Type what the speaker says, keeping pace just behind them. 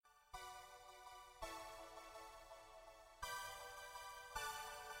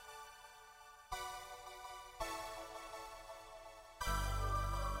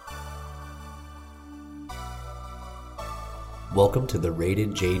Welcome to the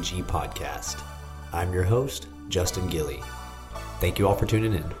Rated JG podcast. I'm your host, Justin Gilly. Thank you all for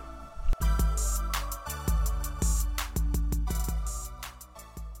tuning in.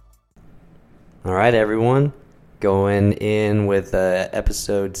 All right, everyone. Going in with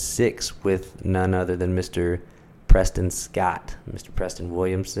episode 6 with none other than Mr. Preston Scott, Mr. Preston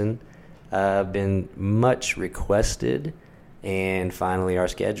Williamson. Been much requested, and finally our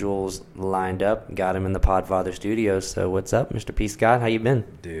schedules lined up. Got him in the Podfather Studios. So what's up, Mr. P. Scott? How you been?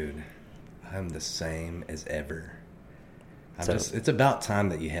 Dude, I'm the same as ever. It's about time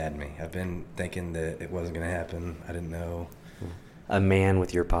that you had me. I've been thinking that it wasn't going to happen. I didn't know. A man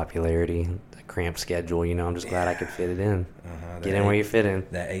with your popularity, a cramped schedule, I'm just glad I could fit it in. Get in where you fit in.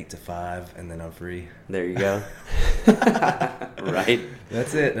 That 8 to 5, and then I'm free. There you go. Right?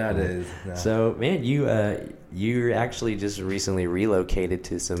 That's it nowadays. No. So, man, you actually just recently relocated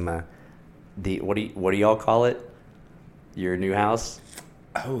to some, what do y'all call it? Your new house?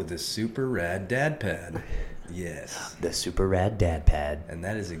 Oh, the Super Rad Dad Pad. Yes. The Super Rad Dad Pad. And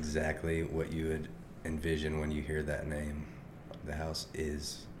that is exactly what you would envision when you hear that name. The house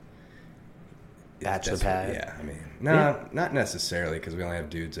is Bachelor pad. Yeah, I mean, not necessarily because we only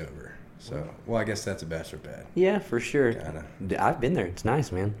have dudes over. So, well, I guess that's a bachelor pad. Yeah, for sure. Kinda. I've been there. It's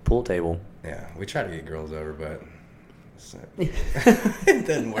nice, man. Pool table. Yeah, we try to get girls over, but it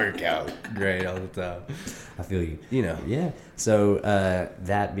doesn't work out great all the time. I feel you. Yeah. So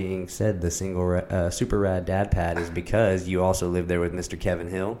that being said, the Super Rad Dad Pad is because you also live there with Mr. Kevin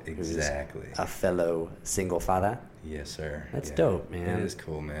Hill. Exactly. Who's a fellow single father. Yes, sir. That's dope, man. It is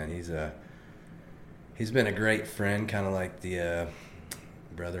cool, man. He's been a great friend, kind of like the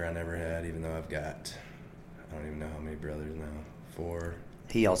brother I never had, even though I don't even know how many brothers now. 4.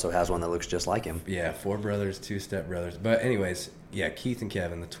 He also has one that looks just like him. Yeah, 4 brothers, 2 stepbrothers. But anyways, yeah, Keith and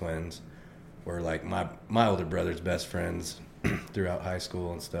Kevin, the twins, were like my older brother's best friends throughout high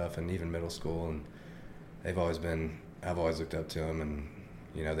school and stuff, and even middle school. And I've always looked up to them, and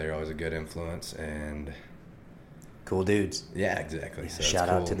they're always a good influence and cool dudes. Yeah, exactly. So shout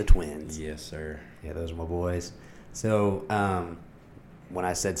out to the twins. Yes, sir. Yeah, those are my boys. So when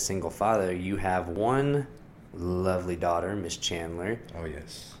I said single father, you have one lovely daughter, Miss Chandler. Oh,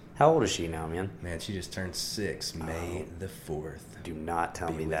 yes. How old is she now, man? Man, she just turned 6, May the 4th. Do not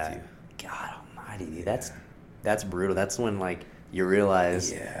tell me that. You. God almighty. Yeah. That's brutal. That's when, you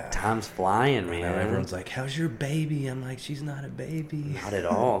realize time's flying, man. I know, everyone's like, how's your baby? I'm like, she's not a baby. Not at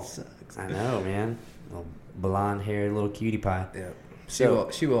all. Sucks. I know, man. Little blonde-haired little cutie pie. Yeah.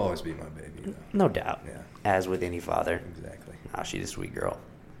 She will always be my baby, though. No doubt. Yeah. As with any father. Exactly. Oh, she's a sweet girl.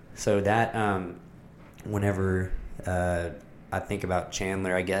 So that, whenever I think about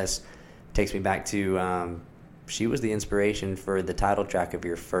Chandler, I guess, takes me back to she was the inspiration for the title track of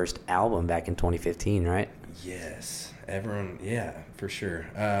your first album back in 2015, right? Yes. Everyone, yeah, for sure.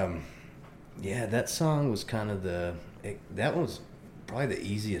 That song was kind of that was probably the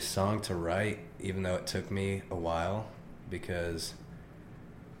easiest song to write, even though it took me a while, because,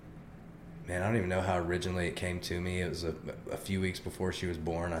 man, I don't even know how originally it came to me. It was a few weeks before she was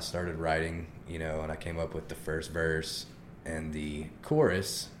born. I started writing, and I came up with the first verse and the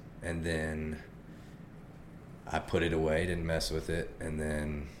chorus, and then I put it away, didn't mess with it, and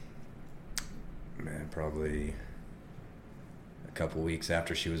then, man, probably a couple weeks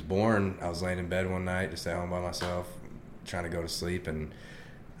after she was born, I was laying in bed one night just at home by myself, trying to go to sleep, and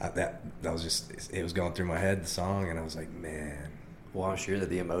that was just, it was going through my head, the song, and I was like, man. Well, I'm sure that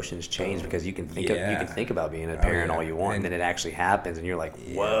the emotions change because you can think about being a parent all you want, and then it actually happens, and you're like,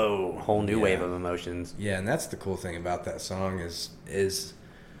 whoa, whole new wave of emotions. Yeah, and that's the cool thing about that song is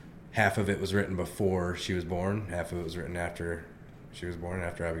half of it was written before she was born, half of it was written after she was born,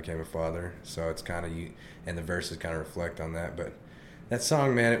 after I became a father. So it's kind of and the verses kind of reflect on that. But that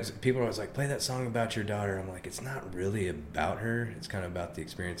song, man, people are always like, play that song about your daughter. I'm like, it's not really about her. It's kind of about the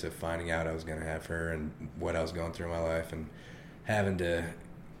experience of finding out I was going to have her and what I was going through in my life and having to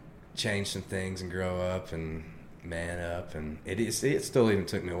change some things and grow up and man up. And it still even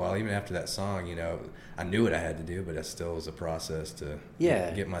took me a while. Even after that song, I knew what I had to do, but it still was a process to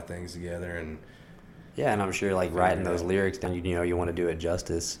get my things together. And and I'm sure writing those lyrics down, you want to do it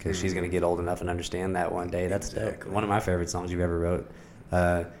justice because she's going to get old enough and understand that one day. That's one of my favorite songs you've ever wrote.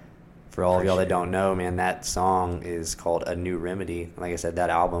 For all of y'all that don't know, man, that song is called A New Remedy. Like I said, that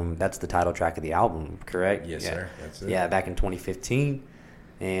album, that's the title track of the album, correct? Yes, sir. That's it. Yeah, back in 2015.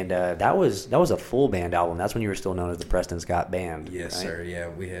 And that was a full band album. That's when you were still known as the Preston Scott Band. Yes, right? sir. Yeah,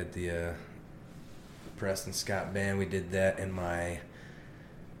 we had the Preston Scott Band. We did that in my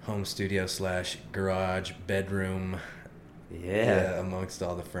home studio / garage bedroom. Yeah. Amongst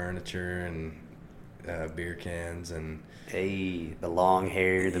all the furniture, and beer cans and Hey, the long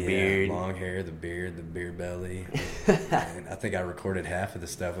hair, the beard. long hair, the beard, the beer belly. And I think I recorded half of the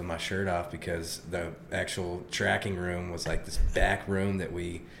stuff with my shirt off because the actual tracking room was like this back room that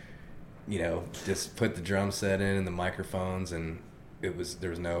we, just put the drum set in and the microphones, and there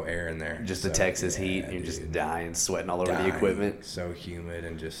was no air in there. Just the Texas heat, and you're just dying, sweating all over the equipment. So humid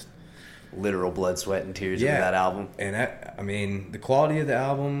and just literal blood, sweat, and tears into that album. And the quality of the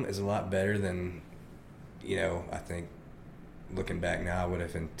album is a lot better than, I think looking back now I would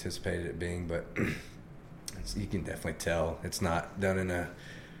have anticipated it being, but you can definitely tell it's not done in a,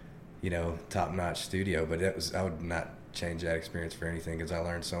 top-notch studio, but I would not change that experience for anything because I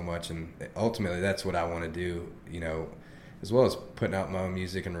learned so much, and ultimately that's what I want to do, as well as putting out my own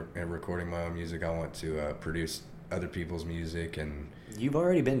music and recording my own music. I want to produce other people's music. And you've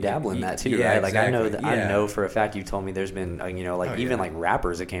already been dabbling in that too, yeah, right? Like exactly. I know for a fact you told me there's been like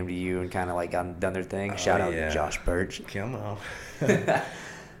rappers that came to you and kind of like done their thing. Shout out to Josh Birch. Come on.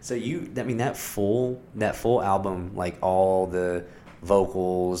 So that full album, like all the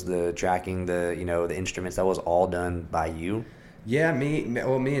vocals, the tracking, the instruments, that was all done by you? Yeah, me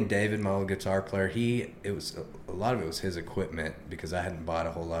and David, my old guitar player, a lot of it was his equipment because I hadn't bought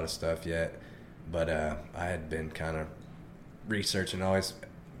a whole lot of stuff yet. But I had been kind of researching, always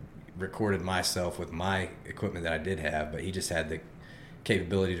recorded myself with my equipment that I did have, but he just had the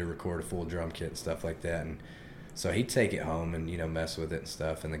capability to record a full drum kit and stuff like that. And so he'd take it home and, mess with it and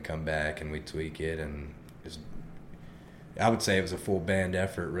stuff, and then come back and we'd tweak it. And I would say it was a full band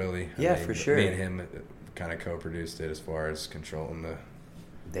effort, really. For sure. Me and him kind of co-produced it as far as controlling the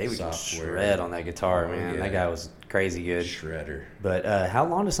David can software. shred on that guitar, man. Yeah. That guy was crazy good. Shredder. But how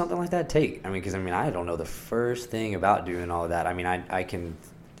long does something like that take? Because I don't know the first thing about doing all of that. I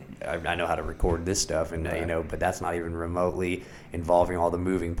know how to record this stuff, and right. But that's not even remotely involving all the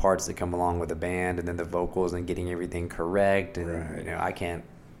moving parts that come along with a band, and then the vocals and getting everything correct. And right. I can't.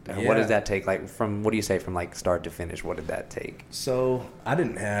 Yeah. What does that take? Like from what do you say from like start to finish? What did that take? So I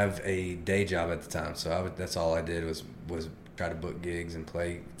didn't have a day job at the time, so that's all I did was try to book gigs and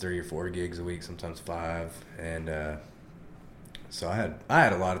play 3 or 4 gigs a week, sometimes 5, and so I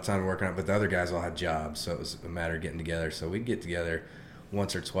had a lot of time working on it, but the other guys all had jobs, so it was a matter of getting together. So we'd get together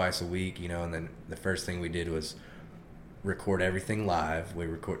once or twice a week, and then the first thing we did was record everything live. We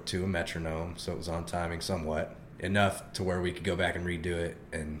record to a metronome, so it was on timing somewhat, enough to where we could go back and redo it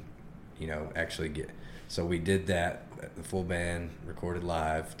and, actually get. So we did that, the full band recorded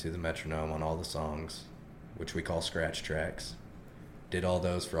live to the metronome on all the songs, which we call scratch tracks. Did all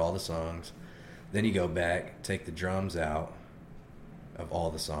those for all the songs. Then you go back, take the drums out of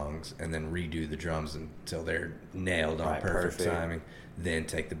all the songs, and then redo the drums until they're nailed on perfect timing. Then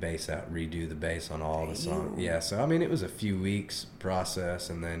take the bass out, redo the bass on all the songs. Yeah, so it was a few weeks process,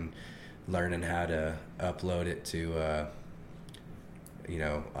 and then learning how to upload it to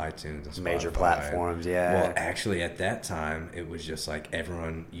iTunes and Spotify. Major platforms. Yeah. Well, actually at that time it was just like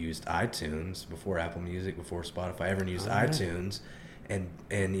everyone used iTunes before Apple Music, before Spotify. Everyone used iTunes and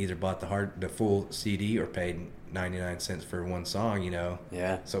either bought the full CD or paid 99 cents for one song,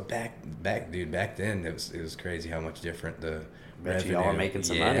 Yeah. So back then it was crazy how much different the revenue. Y'all are making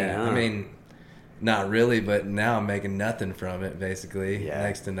some money, huh? Not really, but now I'm making nothing from it, basically. Yeah.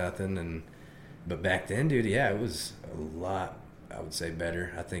 Next to nothing. But back then, dude, it was a lot, I would say,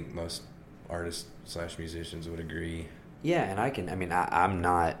 better. I think most artists / musicians would agree. Yeah, and I'm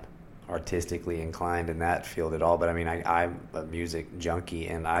not artistically inclined in that field at all, but I'm a music junkie,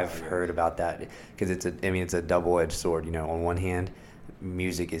 and I've heard about that because it's a double-edged sword. On one hand,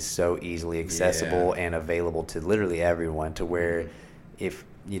 music is so easily accessible and available to literally everyone, to where if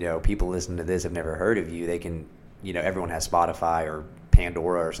people listening to this have never heard of you, they can, everyone has Spotify or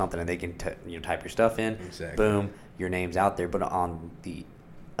Pandora or something, and they can type your stuff in. Exactly. Boom, your name's out there. But on the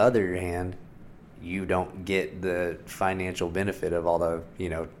other hand, you don't get the financial benefit of all the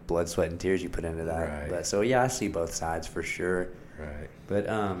blood, sweat, and tears you put into that. Right. But so I see both sides for sure. Right.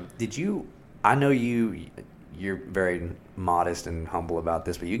 But did you? I know you're very modest and humble about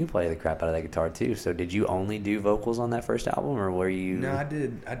this, but you can play the crap out of that guitar too. So did you only do vocals on that first album, or were you? No, I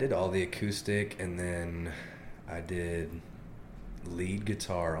did all the acoustic, and then I did lead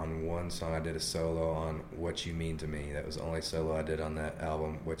guitar on one song. I did a solo on What You Mean to Me. That was the only solo I did on that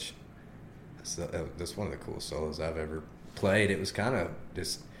album, which that's one of the coolest solos I've ever played. It was kind of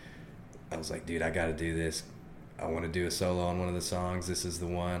just, I was like, dude, I got to do this. I want to do a solo on one of the songs. This is the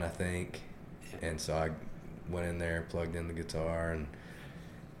one, I think. And so I went in there, plugged in the guitar, and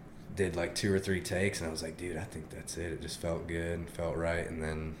did like 2 or 3 takes, and I was like, dude, I think that's it. It just felt good and felt right. And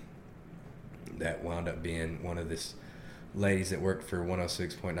then that wound up being one of this ladies that worked for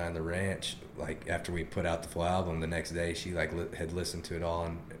 106.9 The Ranch, like after we put out the full album, the next day she like had listened to it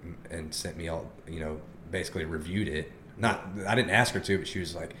all and sent me all, basically reviewed it. Not, I didn't ask her to, but she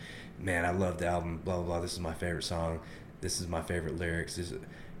was like, man, I love the album, blah blah blah, this is my favorite song, this is my favorite lyrics,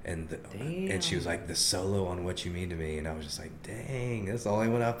 and she was like, the solo on What You Mean to Me, and I was just like, dang, that's the only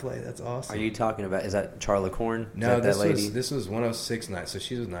one I play. That's awesome. Are you talking about, is that Charla Corn? No, that lady? This was 106.9, so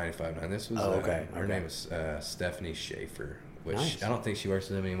she was 95.9. This was her name was Stephanie Schaefer, which nice. I don't think she works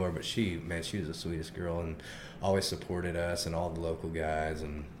with them anymore, but she was the sweetest girl and always supported us and all the local guys.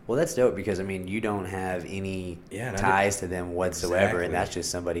 And well, that's dope because I mean you don't have any ties to them whatsoever, exactly. And that's just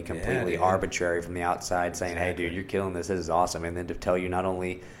somebody completely arbitrary from the outside saying, "Hey, dude, you're killing this. This is awesome," and then to tell you not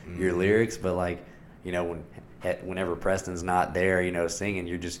only your lyrics, but like whenever Preston's not there, singing,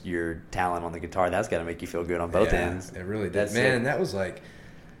 your talent on the guitar. That's got to make you feel good on both ends. It really did, that's man. That was like,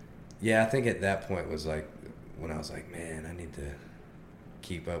 I think at that point was like when I was like, man, I need to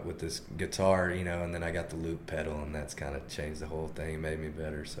keep up with this guitar, and then I got the loop pedal, and that's kind of changed the whole thing, made me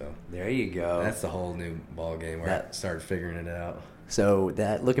better. So there you go. That's the whole new ball game where I started figuring it out. So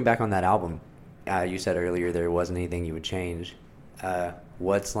that looking back on that album, you said earlier there wasn't anything you would change.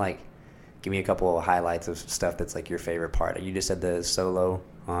 What's like? Give me a couple of highlights of stuff that's like your favorite part. You just said the solo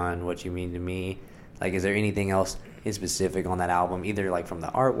on What You Mean to Me. Like, is there anything else in specific on that album, either like from the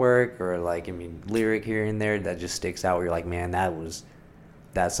artwork or like lyric here and there that just sticks out where you're like, man,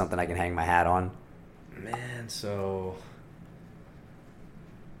 that's something I can hang my hat on? Man, so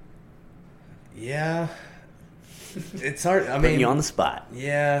yeah, it's hard. Putting you on the spot.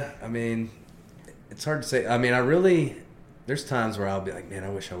 Yeah, it's hard to say. There's times where I'll be like, man, I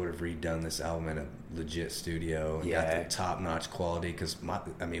wish I would have redone this album in a legit studio and got the top-notch quality. Because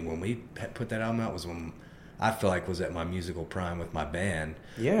when we put that album out was when I feel like was at my musical prime with my band.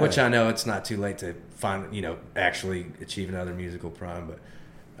 Yeah. Which I know it's not too late to find, actually achieve another musical prime, but.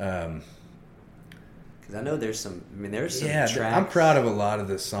 Because I know there's some tracks. I'm proud of a lot of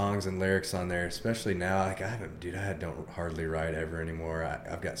the songs and lyrics on there, especially now. Like I don't hardly write ever anymore.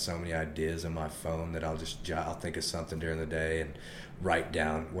 I've got so many ideas on my phone that I'll think of something during the day and write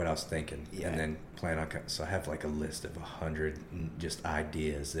down what I was thinking, and then plan on. So I have like a list of 100 just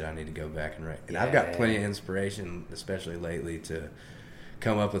ideas that I need to go back and write. And I've got plenty of inspiration, especially lately, to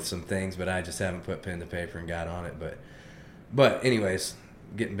come up with some things, but I just haven't put pen to paper and got on it. But anyways,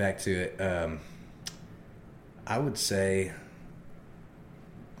 getting back to it. I would say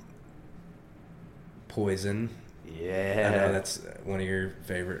Poison. Yeah. I know that's one of your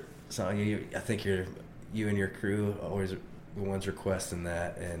favorite songs. I think you and your crew always the ones requesting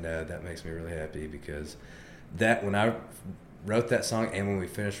that, and that makes me really happy because when I wrote that song and when we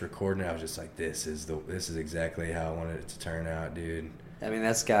finished recording it, I was just like, this is exactly how I wanted it to turn out, dude.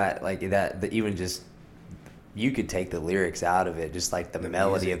 That's got like that, even just you could take the lyrics out of it, just like the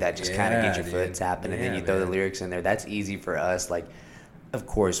melody music, of that just kind of get your foot tapping, and then you throw the lyrics in there. That's easy for us. Like, of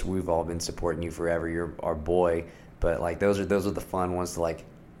course, we've all been supporting you forever. You're our boy, but like those are the fun ones to like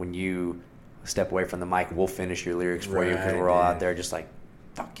when you step away from the mic, we'll finish your lyrics for you because we're all out there just like,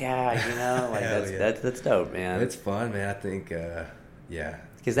 fuck yeah, like that's dope, man. It's fun, man. I think,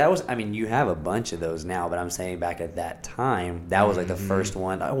 Because that was, you have a bunch of those now, but I'm saying back at that time, that was like the first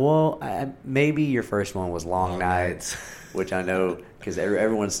one. Well, maybe your first one was Long Nights, which I know because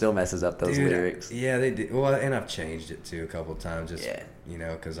everyone still messes up those lyrics. Yeah, they do. Well, and I've changed it too a couple of times, just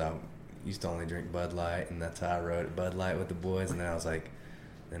because I used to only drink Bud Light, and that's how I wrote it, Bud Light with the boys, and then I was like,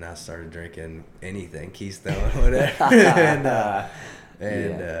 then I started drinking anything, Keystone, whatever,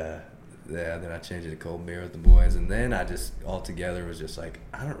 then I changed it to Cold Beer with the boys, and then I just altogether was just like,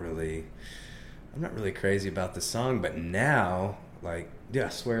 I'm not really crazy about the song, but now, like, I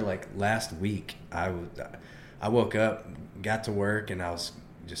swear, like last week, I woke up, got to work, and I was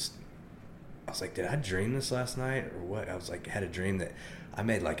like, did I dream this last night or what? I was like, had a dream that I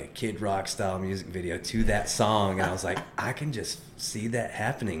made like a Kid Rock style music video to that song, and I was like, I can just see that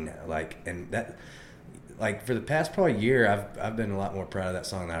happening now, like, and that. Like, for the past probably year, I've been a lot more proud of that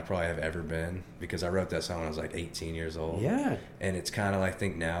song than I probably have ever been because I wrote that song when I was like 18 years old. Yeah. And it's kind of like, I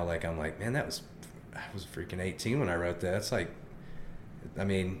think now, like, I'm like, man, I was freaking 18 when I wrote that. It's like,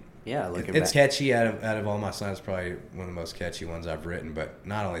 it's catchy. Out of all my songs, probably one of the most catchy ones I've written. But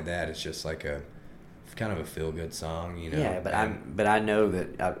not only that, it's just like kind of a feel-good song, Yeah, but I know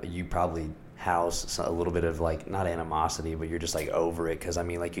that you probably house a little bit of like not animosity, but you're just like over it because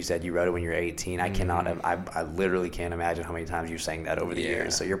like you said, you wrote it when you're 18. I cannot I literally can't imagine how many times you sang that over the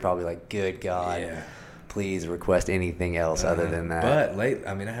years. So you're probably like, good God, please request anything else other than that. But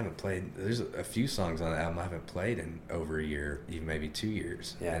I haven't played. There's a few songs on the album I haven't played in over a year, even maybe 2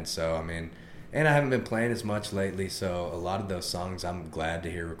 years. Yeah. And so And I haven't been playing as much lately, so a lot of those songs I'm glad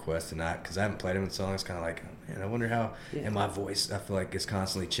to hear requested, not because I haven't played them in so long. It's kind of like, oh, man, I wonder how. Yeah. And my voice, I feel like, is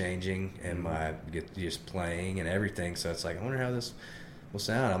constantly changing, and my just playing and everything. So it's like, I wonder how this will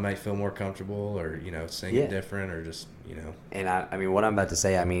sound. I might feel more comfortable, or singing different, or just And I mean, what I'm about to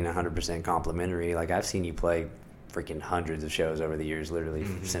say, I mean 100% complimentary. Like, I've seen you play freaking hundreds of shows over the years, literally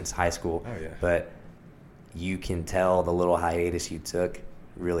since high school. Oh yeah. But you can tell the little hiatus you took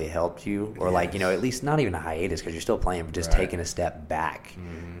really helped you, or like at least not even a hiatus because you're still playing, but just taking a step back.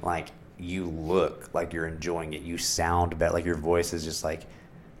 Like, you look like you're enjoying it. You sound better. Like, your voice is just like,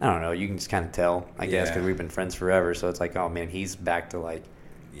 I don't know. You can just kind of tell, I guess, because we've been friends forever. So it's like, oh man, he's back to like.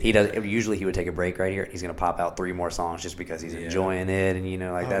 He does. Usually, he would take a break right here. He's gonna pop out 3 more songs just because he's enjoying it,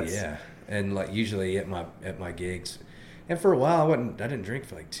 and like that's. Yeah, and like usually at my gigs, and for a while I didn't drink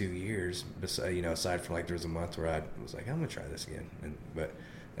for like 2 years. Aside from like there was a month where I was like, I'm gonna try this again,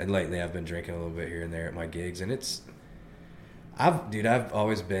 and lately I've been drinking a little bit here and there at my gigs, and I've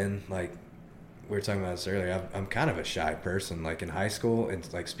always been like, we were talking about this earlier. I'm kind of a shy person. Like in high school, in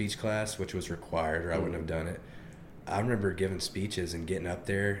like speech class, which was required, or I wouldn't have done it. I remember giving speeches and getting up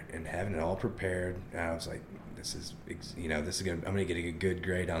there and having it all prepared. And I was like, I'm gonna get a good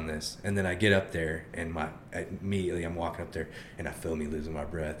grade on this. And then I get up there, and immediately I'm walking up there, and I feel me losing my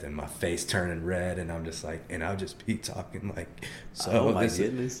breath and my face turning red, and I'm just like, and I'll just be talking like, oh my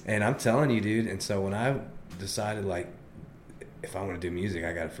goodness. And I'm telling you, dude. And so when I decided like, if I want to do music,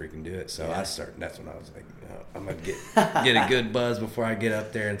 I got to freaking do it. So that's when I was like, no, I'm going to get a good buzz before I get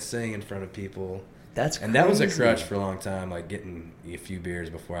up there and sing in front of people. That's crazy. And that was a crutch for a long time, like getting a few beers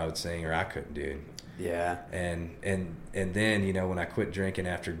before I would sing, or I couldn't do it. Yeah. And then, when I quit drinking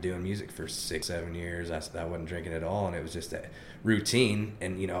after doing music for 6-7 years, I wasn't drinking at all, and it was just that routine.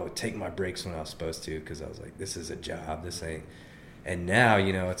 And, I would take my breaks when I was supposed to, because I was like, this is a job, this ain't. And now,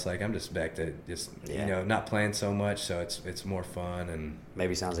 it's like I'm just back to just, not playing so much, so it's more fun. And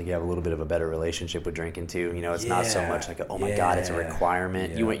maybe sounds like you have a little bit of a better relationship with drinking too. It's not so much like, oh my God, it's a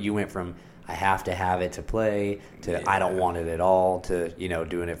requirement. Yeah. You went from I have to have it to play to I don't want it at all to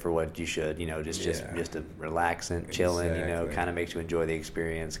doing it for what you should. Just to relax and chilling. Kind of makes you enjoy the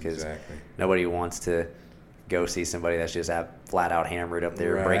experience, because nobody wants to go see somebody that's just flat out hammered up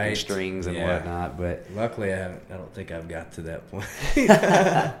there breaking strings and whatnot. But luckily, I don't think I've got to that point.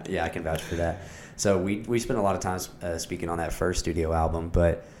 Yeah, I can vouch for that. So we spent a lot of time speaking on that first studio album,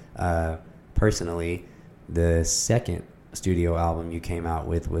 but personally, the second studio album you came out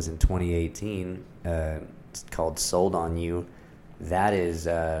with was in 2018. It's called "Sold on You." That is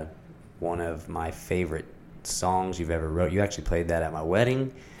one of my favorite songs you've ever wrote. You actually played that at my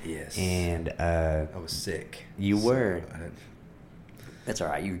wedding. Yes. And I was sick. You were. I didn't. That's all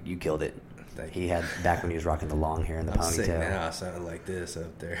right. You killed it. Thank he had back when he was rocking the long hair and the I'm ponytail. sick now. I sounded like this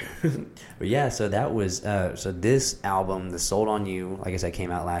up there. But yeah, so that was so this album, the "Sold on You," like I said,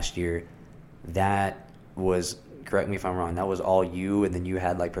 came out last year. That was, correct me if I'm wrong, that was all you, and then you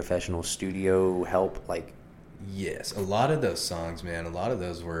had like professional studio help, like. Yes, a lot of those songs, man. A lot of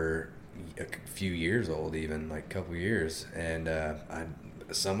those were a few years old, even like a couple years, and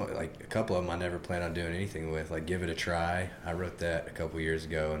like a couple of them I never planned on doing anything with. Like "Give It a Try," I wrote that a couple years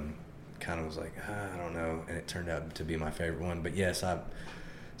ago, and kind of was like, I don't know, and it turned out to be my favorite one. But yes, I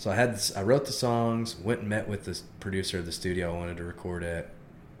wrote the songs, went and met with the producer of the studio I wanted to record at,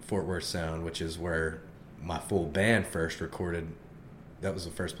 Fort Worth Sound, which is where my full band first recorded. That was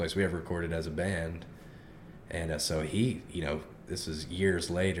the first place we ever recorded as a band. And so he, this was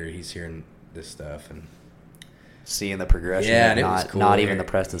years later, he's hearing this stuff and seeing the progression. Yeah, and it was cool. Not even the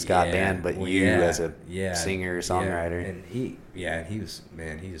Preston Scott band, but you as a singer, songwriter. And he was,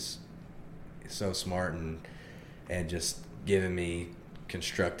 man, he's so smart and just giving me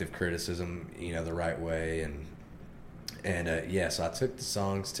constructive criticism, the right way. And so I took the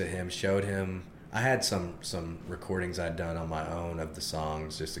songs to him, showed him. I had some recordings I'd done on my own of the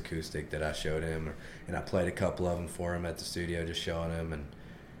songs, just acoustic, that I showed him, and I played a couple of them for him at the studio, just showing him, and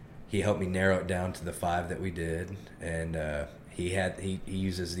he helped me narrow it down to the 5 that we did. And he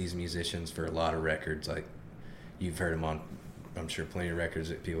uses these musicians for a lot of records, like you've heard him on, I'm sure, plenty of records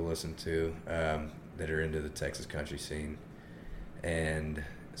that people listen to that are into the Texas country scene, and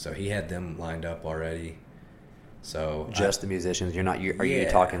so he had them lined up already. So just the musicians. Are you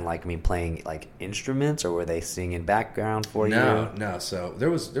talking like playing like instruments, or were they singing background for you? No. So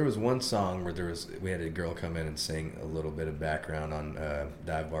there was one song where we had a girl come in and sing a little bit of background on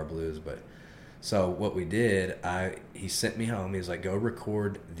Dive Bar Blues. But so what we did, he sent me home. He was like, go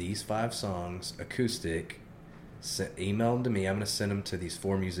record these 5 songs acoustic. Email them to me. I'm going to send them to these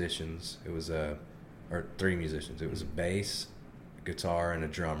 4 musicians. It was or 3 musicians. It was a bass, guitar, and a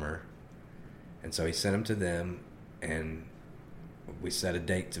drummer. And so he sent them to them, and we set a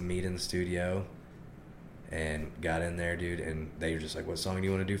date to meet in the studio and got in there, dude, and they were just like, what song do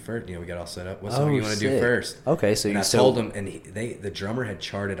you want to do first? You know, we got all set up. What song do you want to do first? Okay, so and you I told them, and the drummer had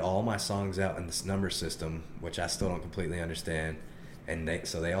charted all my songs out in this number system, which I still don't completely understand. And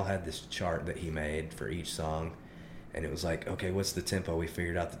they all had this chart that he made for each song. And it was like, okay, what's the tempo? We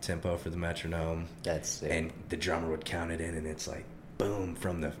figured out the tempo for the metronome. That's sick. And the drummer would count it in, and it's like, boom,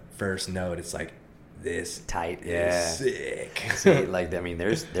 from the first note, it's like, this tight, is sick. See, like, I mean,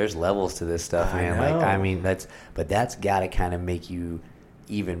 there's levels to this stuff, man. I know. Like, I mean, that's got to kind of make you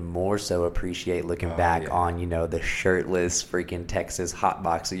even more so appreciate looking back on, you know, the shirtless freaking Texas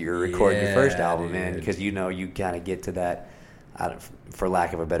hotbox that you were recording your first album, man, because you know you kind of get to that, for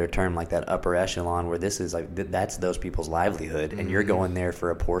lack of a better term, like that upper echelon where this is like that's those people's livelihood, and you're going there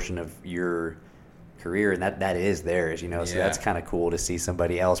for a portion of your career, and that is theirs, you know. So that's kind of cool to see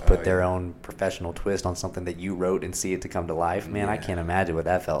somebody else put their own professional twist on something that you wrote and see it to come to life. Man, I can't imagine what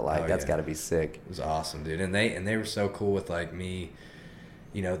that felt like. That's got to be sick. It was awesome, dude. And they were so cool with like me.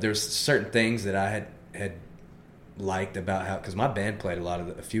 You know, there's certain things that I had liked about how, because my band played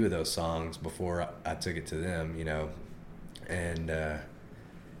a few of those songs before I took it to them, you know, and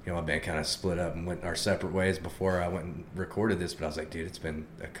you know, my band kind of split up and went our separate ways before I went and recorded this. But I was like, dude, it's been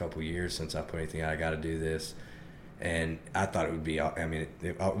a couple years since I put anything out. I got to do this. And I thought it would be, I mean,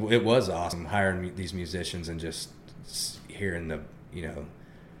 it was awesome hiring these musicians and just hearing the, you know,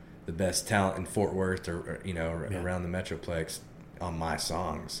 the best talent in Fort Worth or you know, around the Metroplex on my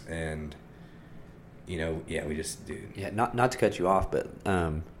songs. And, you know, we just, dude. Yeah, not to cut you off, but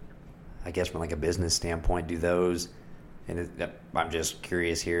I guess from like a business standpoint, do those, and I'm just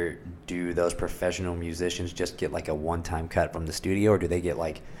curious here, do those professional musicians just get like a one-time cut from the studio, or do they get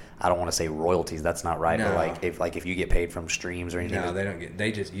like, I don't want to say royalties, that's not right, No. but like if you get paid from streams or anything? No, they don't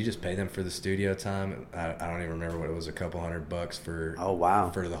get, you just pay them for the studio time. I don't even remember what it was, a couple $100 for, oh wow,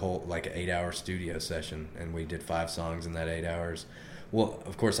 for the whole like 8-hour studio session, and we did 5 songs in that 8 hours. Well,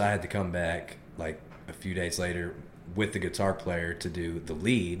 of course I had to come back like a few days later with the guitar player to do the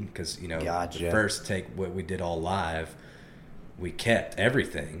lead, because, you know, Gotcha. The first take, what we did all live, we kept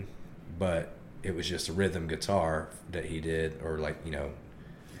everything, but it was just a rhythm guitar that he did, or like, you know,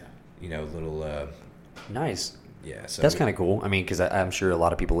 little nice. Yeah, so that's kind of cool. I mean, because I'm sure a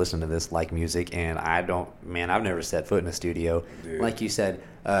lot of people listen to this like music, and I've never set foot in a studio. Dude. Like you said,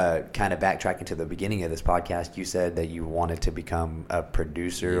 kind of backtracking to the beginning of this podcast, you said that you wanted to become a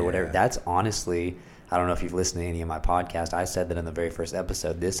producer or whatever. That's honestly, I don't know if you've listened to any of my podcasts. I said that in the very first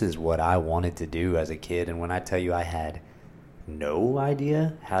episode. This is what I wanted to do as a kid, and when I tell you I had no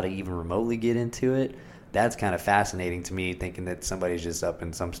idea how to even remotely get into it, that's kind of fascinating to me, thinking that somebody's just up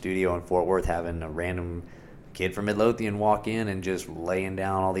in some studio in Fort Worth having a random kid from Midlothian walk in and just laying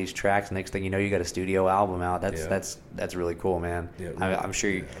down all these tracks. Next thing you know, you got a studio album out. That's really cool, man. Yeah, I'm sure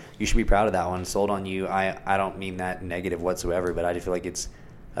you should be proud of that one. Sold on You. I don't mean that negative whatsoever, but I just feel like it's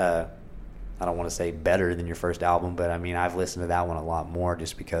I don't want to say better than your first album, but I mean, I've listened to that one a lot more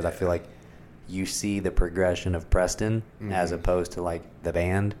just because I feel like you see the progression of Preston as opposed to like the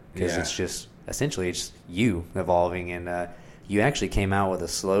band, because it's just essentially it's you evolving. And you actually came out with a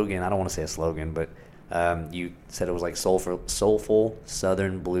slogan. I don't want to say a slogan, but you said it was like soulful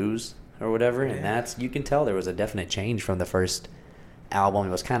Southern blues or whatever, and that's, you can tell there was a definite change from the first album.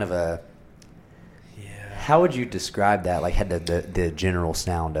 It was kind of a, how would you describe that? Like, had the general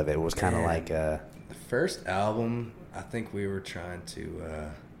sound of it was kind of like the first album. I think we were trying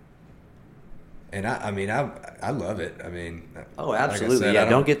to, and I love it. I mean, oh, absolutely, like I said,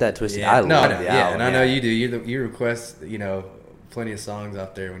 don't get that twisted. Yeah, I love the album, and I know you do. You request, you know, plenty of songs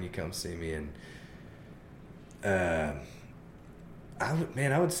out there when you come see me, and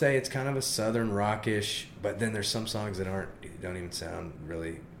I would say it's kind of a Southern rockish, but then there's some songs that don't even sound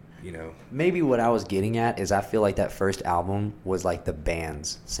really, you know. Maybe what I was getting at is I feel like that first album was like the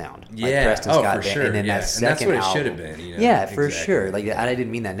band's sound. Yeah, like Preston Scott for sure. And then that second and that's what album, it should have been. You know? Yeah, for Exactly. sure. Like, I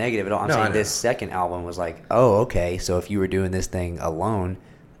didn't mean that negative at all. I'm saying this second album was like, oh, okay. So if you were doing this thing alone,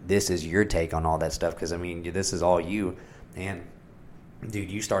 this is your take on all that stuff. Because I mean, this is all you. And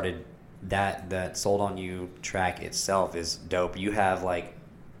dude, you started that Sold on You track itself is dope. You have like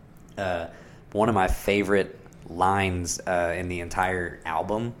one of my favorite lines in the entire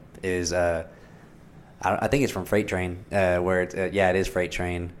album is I think it's from Freight Train, where it's it is Freight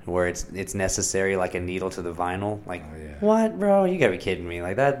Train, where it's necessary like a needle to the vinyl. Like, what, bro? You gotta be kidding me!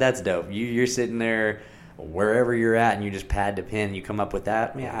 Like that's dope. You're sitting there wherever you're at, and you just pad to pen, and you come up with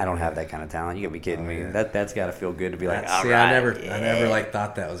that. Man, I don't have that kind of talent. You gotta be kidding me. That's gotta feel good to be like, all right. I never like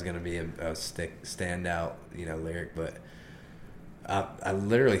thought that was gonna be a standout, you know, lyric, but I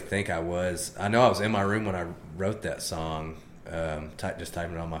literally think I was. I know I was in my room when I wrote that song. Just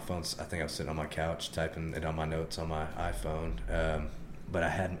typing it on my phone. I think I was sitting on my couch typing it on my notes on my iPhone. But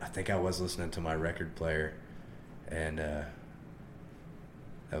I think I was listening to my record player, and that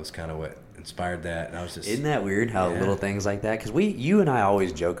was kind of what inspired that. And I was just, isn't that weird how little things like that? Because you and I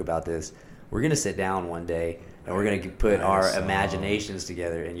always joke about this. We're gonna sit down one day and we're gonna put our imaginations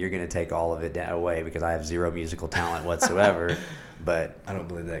together, and you're gonna take all of it away because I have zero musical talent whatsoever. But I don't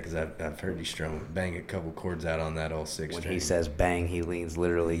believe that because I've heard you bang a couple chords out on that old six when string. he says bang, he leans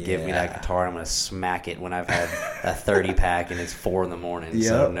literally, give me that guitar, I'm going to smack it when I've had a 30-pack and it's 4 a.m. Yep.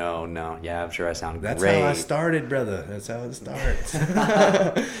 So no. Yeah, I'm sure I sound That's great. how I started, brother. That's how it starts.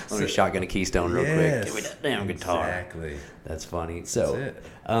 Let me shotgun a Keystone real quick. Give me that damn guitar. Exactly. That's funny. So, That's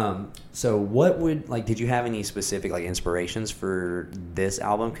it. So what would, like, did you have any specific, like, inspirations for this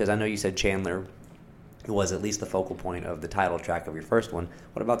album? Because I know you said Chandler was at least the focal point of the title track of your first one.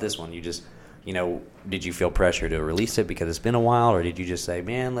 What about this one? You just, did you feel pressure to release it because it's been a while, or did you just say,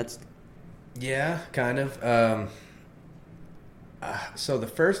 man, let's... Yeah, kind of. So the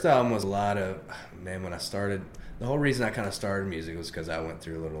first album was a lot of, when I started, the whole reason I kind of started music was because I went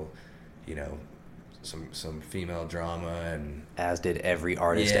through a little, some female drama, and as did every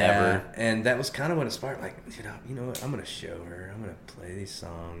artist ever. And that was kind of what inspired, like, you know what, I'm going to show her, I'm going to play these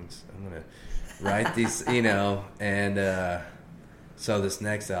songs, I'm going to write these, and so this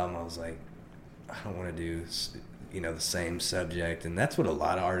next album I was like, I don't want to do the same subject, and that's what a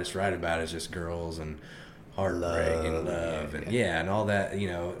lot of artists write about, is just girls and heartbreak and love and all that.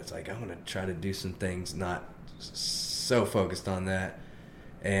 It's like, I'm going to try to do some things not so focused on that.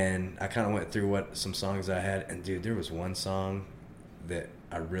 And I kind of went through some songs I had, and dude, there was one song that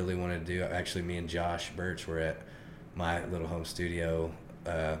I really wanted to do. Actually, me and Josh Birch were at my little home studio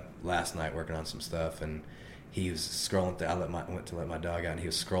last night working on some stuff, and he was scrolling through. Went to let my dog out, and he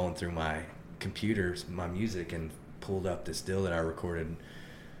was scrolling through my computers, my music, and pulled up this deal that I recorded,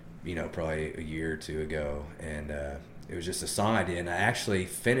 probably a year or two ago, and it was just a song idea. And I actually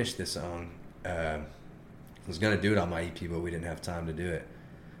finished this song. Was going to do it on my EP, but we didn't have time to do it.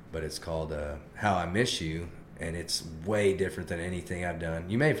 But it's called "How I Miss You," and it's way different than anything I've done.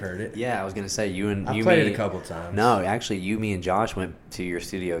 You may have heard it. Yeah, I was gonna say I played it a couple times. No, actually, me and Josh went to your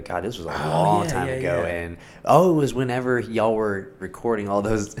studio. God, this was a long time ago, and it was whenever y'all were recording all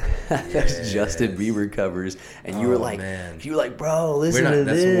those those Justin Bieber covers, and you were like, bro, listen to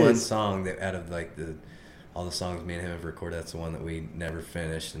this. That's one song that out of like all the songs me and him have recorded, that's the one that we never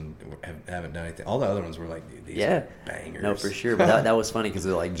finished and haven't done anything. All the other ones were like, dude, these are bangers. No, for sure. But that was funny because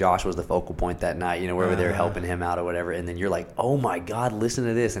like Josh was the focal point that night, where they were helping him out or whatever. And then you're like, oh my God, listen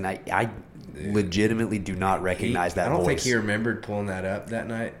to this. And I legitimately do not recognize that voice. I don't think he remembered pulling that up that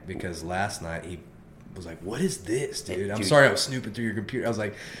night, because last night he was like, what is this, dude? I'm sorry I was snooping through your computer. I was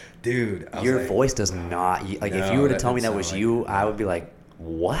like, dude. Your voice does not, like, if you were to tell me that was you, I would be like,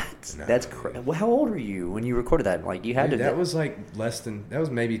 what? No. That's Well, how old were you when you recorded that? Like, you had dude, to. That was like that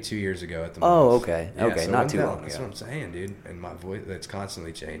was maybe 2 years ago at the most. Oh, okay, so not too long ago. That's what I'm saying, dude. And my voice, it's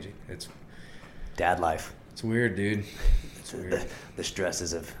constantly changing. It's dad life. It's weird, dude. It's weird. The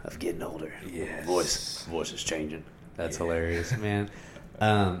stresses of getting older. Yes. Voice is changing. That's hilarious, man.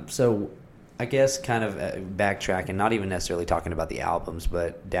 So I guess kind of backtracking, not even necessarily talking about the albums,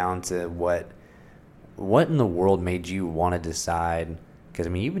 but down to what in the world made you want to decide. Because,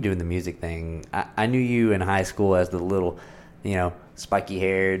 you've been doing the music thing. I knew you in high school as the little,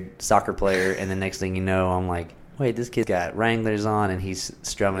 spiky-haired soccer player, and the next thing you know, I'm like, wait, this kid's got Wranglers on, and he's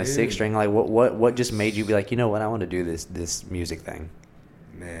strumming a six-string. Like, what just made you be like, you know what, I want to do this music thing?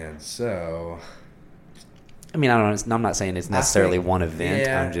 Man, so... I don't know. I'm not saying it's necessarily one event.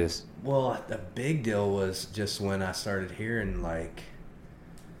 Yeah, I'm just... Well, the big deal was just when I started hearing, like...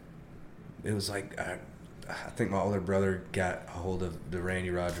 It was like... I think my older brother got a hold of the Randy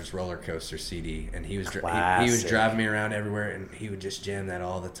Rogers Roller Coaster CD, and he was driving me around everywhere, and he would just jam that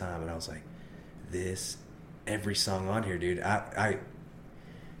all the time. And I was like, every song on here, dude. I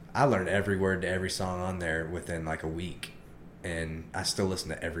learned every word to every song on there within like a week, and I still listen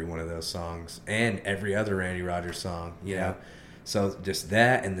to every one of those songs and every other Randy Rogers song, you know. So just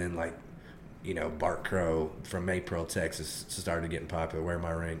that, and then like, Bart Crow from Maypearl, Texas started getting popular. Wear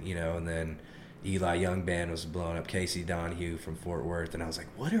My Ring, and then Eli Young Band was blowing up. Casey Donahue from Fort Worth, and I was like,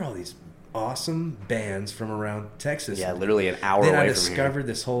 what are all these awesome bands from around Texas? Yeah, literally an hour away from here. Then I discovered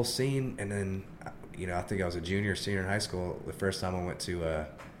this whole scene, and then, I think I was a junior or senior in high school the first time I went to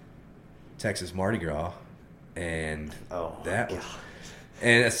Texas Mardi Gras, and that was...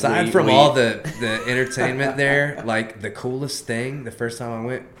 And aside from all the entertainment there, like the coolest thing, the first time I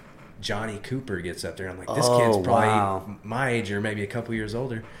went Johnny Cooper gets up there. I'm like, this Oh, kid's probably wow. my age or maybe a couple years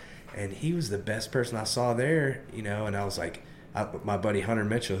older. And he was the best person I saw there, you know, and I was like, my buddy Hunter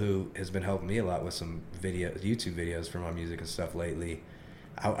Mitchell, who has been helping me a lot with some YouTube videos for my music and stuff lately,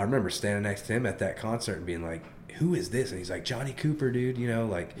 I remember standing next to him at that concert and being like, who is this? And he's like, Johnny Cooper, dude, you know,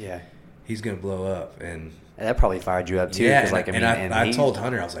 like, Yeah. he's going to blow up. And That probably fired you up too. yeah, 'cause, like, I told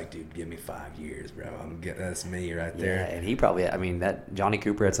Hunter, I was like, dude, give me 5 years, bro. That's me right Yeah, there. and he probably, I mean, that Johnny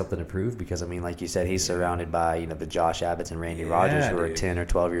Cooper had something to prove because, I mean, like you said, he's surrounded by, you know, the Josh Abbotts and Randy Yeah, Rogers who are dude. 10 or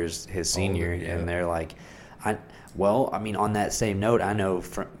 12 years his senior, Older, yeah. and they're like, I mean, on that same note, I know,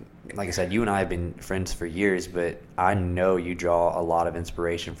 like I said, you and I have been friends for years, but I know you draw a lot of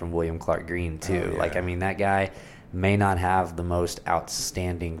inspiration from William Clark Green, too. Oh, yeah. Like, I mean, that guy may not have the most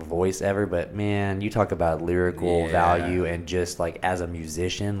outstanding voice ever, but man, you talk about lyrical Yeah. value and just like as a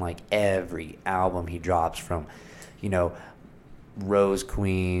musician, like every album he drops from, you know, Rose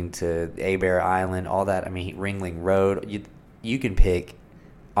Queen to A Bear Island, all that. I mean, Ringling Road. You can pick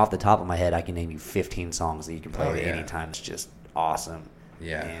off the top of my head. I can name you 15 songs that you can play Oh, at yeah. any time. It's just awesome.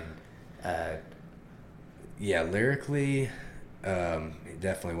 Yeah. And Yeah, lyrically,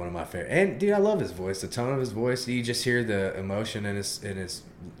 definitely one of my favorite. And dude, I love his voice. The tone of his voice, you just hear the emotion in his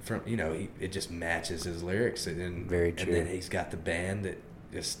from, you know, it just matches his lyrics. And Very true. And then he's got the band that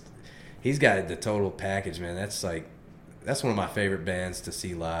just, he's got the total package, man. That's one of my favorite bands to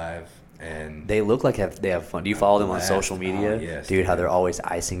see live. And they look like they have fun. Do you follow them on Blast. social media? Oh, yes, dude, how dude. they're always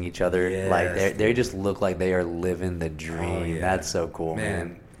icing each other. Yes, Like they dude. just look like they are living the dream. Oh, yeah. That's so cool,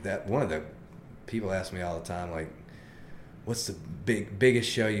 man. That one of the people ask me all the time, like, what's the biggest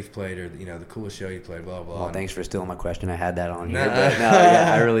show you've played, or you know, the coolest show you played, blah blah. Well, thanks for stealing my question. I had that on here, Nah. but no,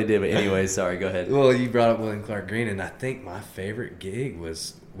 yeah, I really did. But anyways, sorry. Go ahead. Well, you brought up William Clark Green, and I think my favorite gig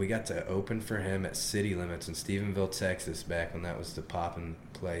was we got to open for him at City Limits in Stephenville, Texas, back when that was the poppin'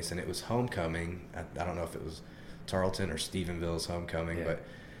 place, and it was homecoming. I don't know if it was Tarleton or Stephenville's homecoming, Yeah.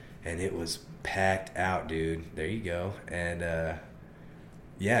 and it was packed out, dude. There you go. And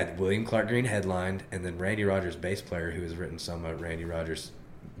yeah, William Clark Green headlined, and then Randy Rogers, bass player, who has written some of Randy Rogers'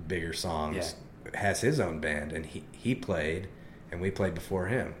 bigger songs, has his own band, and he played, and we played before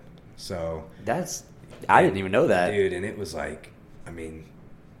him. So I didn't even know that. dude, and it was like, I mean,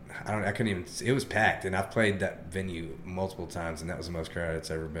 I couldn't even. It was packed, and I've played that venue multiple times, and that was the most crowded it's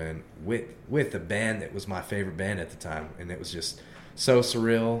ever been with a band that was my favorite band at the time, and it was just so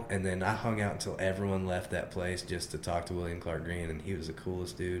surreal. And then I hung out until everyone left that place just to talk to William Clark Green, and he was the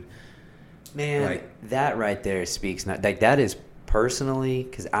coolest dude. Man, Like- that right there speaks. Not like that is personally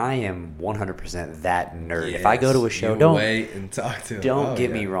because I am 100% that nerd. If I go to a show, you don't wait and talk to him. Don't Oh, get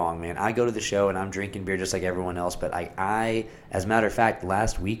yeah. me wrong, man. I go to the show and I'm drinking beer just like everyone else. But I, as a matter of fact,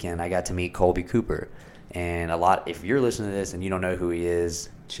 last weekend I got to meet Colby Cooper, and if you're listening to this and you don't know who he is,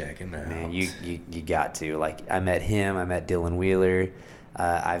 Check him out. man, you got to. Like, I met him. I met Dylan Wheeler.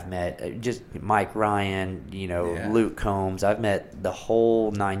 I've met just Mike Ryan. You know, Yeah. Luke Combs. I've met the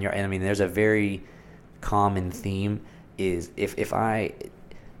whole 9 yards. And I mean, there's a very common theme. Is if I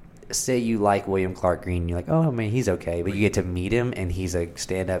say you like William Clark Green, you're like, oh man, he's okay, but you get to meet him and he's a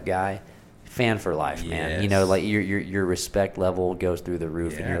stand-up guy, fan for life, man. You know, Yes. like your respect level goes through the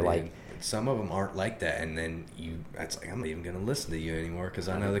roof, and Yeah, you're dude. like, some of them aren't like that, and then it's like, I'm not even going to listen to you anymore because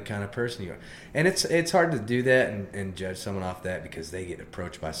I know the kind of person you are. And it's hard to do that and judge someone off that because they get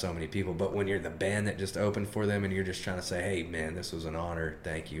approached by so many people. But when you're the band that just opened for them and you're just trying to say, hey man, this was an honor,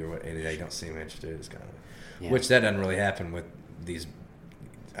 thank you, or what, and they don't seem interested, it's kind of which that doesn't really happen with these.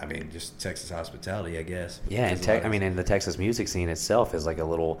 I mean, just Texas hospitality, I guess. yeah. Because And I mean, and the Texas music scene itself is like a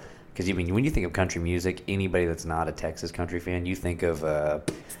little, because you mean when you think of country music, anybody that's not a Texas country fan, you think of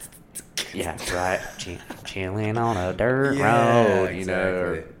yeah, right, chilling on a dirt road, you know,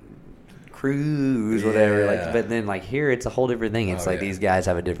 or exactly. cruise, whatever. Yeah. Like, but then like here, it's a whole different thing. It's Oh, like yeah. these guys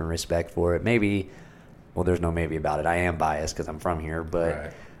have a different respect for it. Maybe, well, there's no maybe about it. I am biased because I'm from here,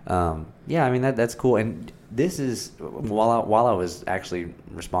 but yeah, I mean that's cool. And this is while I was actually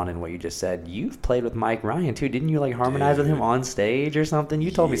responding to what you just said. You've played with Mike Ryan too, didn't you? Like harmonize with him Dude. on stage or something.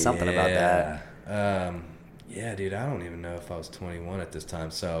 You told me something about that. Yeah, dude, I don't even know if I was 21 at this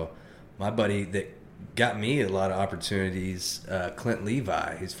time. So my buddy that got me a lot of opportunities, Clint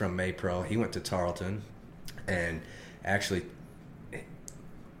Levi, he's from Maypro. He went to Tarleton, and actually,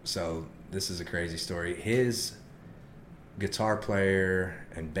 so this is a crazy story. His guitar player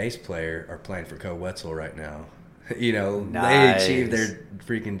and bass player are playing for Co Wetzel right now. You know, Nice. they achieved their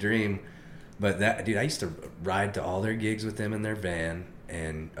freaking dream. But that dude, I used to ride to all their gigs with them in their van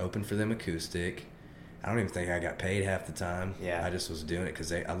and open for them acoustic. I don't even think I got paid half the time. Yeah. I just was doing it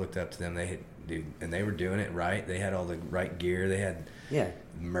because I looked up to them. They dude, and they were doing it right. They had all the right gear. They had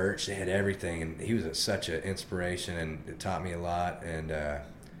merch. They had everything, and he was such an inspiration, and it taught me a lot. And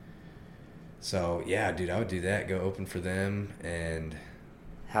so yeah, dude, I would do that. Go open for them. And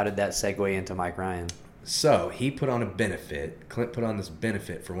how did that segue into Mike Ryan? So he put on a benefit. Clint put on this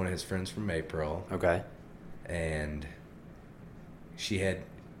benefit for one of his friends from Maypearl. Okay. And she had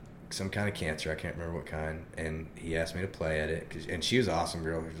some kind of cancer. I can't remember what kind. And he asked me to play at it. And she was an awesome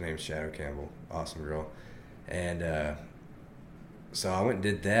girl. Her name's Shadow Campbell. Awesome girl. And so I went and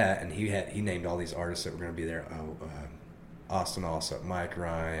did that. And he named all these artists that were going to be there. Austin Allsup, Mike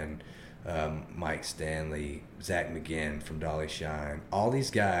Ryan, Mike Stanley, Zach McGinn from Dolly Shine. All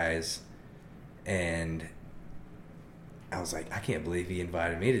these guys. And I was like, I can't believe he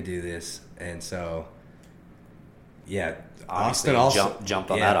invited me to do this. And so, yeah, Austin also jumped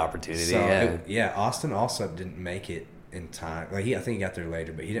on that opportunity. So Austin also didn't make it in time. Like I think he got there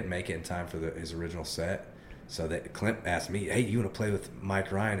later, but he didn't make it in time for his original set. So that Clint asked me, "Hey, you want to play with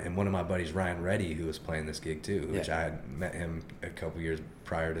Mike Ryan?" And one of my buddies, Ryan Reddy, who was playing this gig too, which I had met him a couple years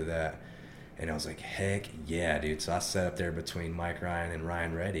prior to that. And I was like, "Heck yeah, dude!" So I sat up there between Mike Ryan and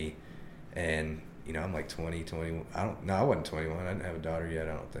Ryan Reddy. And, you know, I'm like 20, 21. I wasn't 21. I didn't have a daughter yet,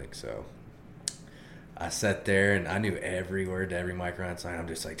 I don't think. So I sat there and I knew every word to every Mike Ryan song. I'm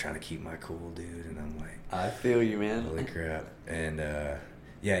just like trying to keep my cool, dude. And I'm like, I feel you, man. Holy crap. And,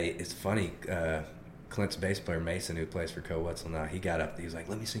 yeah, it's funny. Clint's bass player, Mason, who plays for Co Wetzel now, he got up. He was like,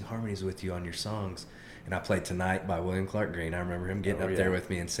 let me sing harmonies with you on your songs. And I played Tonight by William Clark Green. I remember him getting up there with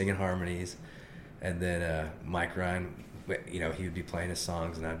me and singing harmonies. And then Mike Ryan, you know, he would be playing his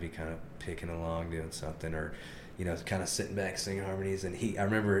songs and I'd be kind of picking along doing something, or, you know, kind of sitting back singing harmonies. And I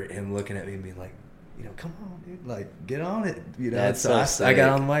remember him looking at me and being like, you know, come on, dude, like, get on it, you know. That's so I got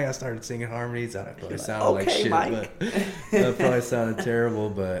on the mic, I started singing harmonies. I probably sounded like shit, Mike. but that probably sounded terrible,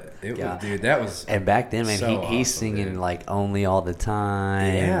 but it was, dude, that was. And back then, man, so he's awesome, singing dude. like Only All the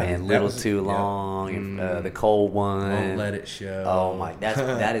Time and Little Too Long, and the Cold One. Won't Let It Show. Oh my,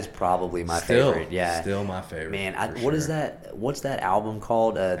 that is probably my still, favorite. Yeah, still my favorite. Man, what is that? What's that album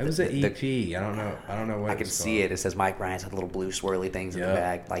called? It was an EP. I don't know what. I can see it. It says Mike Ryan's had little blue swirly things in the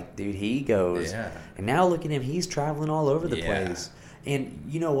back. Like, dude, he goes. Yeah. And now look at him. He's traveling all over the place. And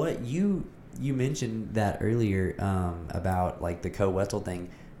you know what? You mentioned that earlier about like the Co Wetzel thing.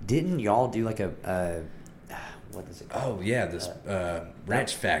 Didn't y'all do like a what is it called? Oh yeah, this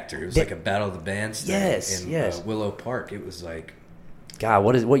Ranch Factor. It was like a Battle of the Bands thing in Willow Park. It was like, God,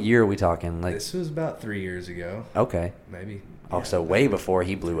 what year are we talking? Like, this was about 3 years ago. Okay. Maybe. Oh, so way before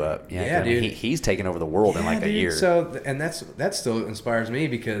he blew up. Yeah, dude. He's taken over the world in like a year. So, and that still inspires me,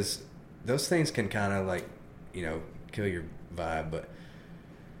 because those things can kind of like, you know, kill your vibe. But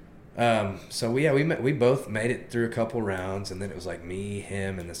so we both made it through a couple rounds, and then it was like me,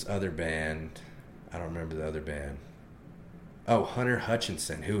 him, and this other band. I don't remember the other band. Oh, Hunter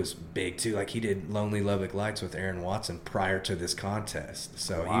Hutchinson, who was big too. Like, he did Lonely Lubbock Lights with Aaron Watson prior to this contest,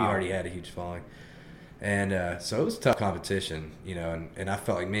 so he already had a huge following. And so it was tough competition, you know, and I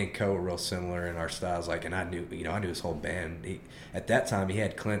felt like me and Co were real similar in our styles. Like, and I knew his whole band. At that time, he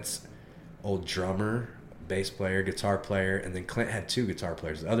had Clint's old drummer, bass player, guitar player, and then Clint had two guitar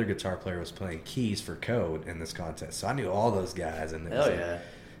players. The other guitar player was playing keys for Code in this contest. So I knew all those guys, and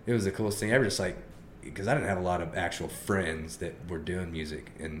it was the coolest thing ever. Just like, because I didn't have a lot of actual friends that were doing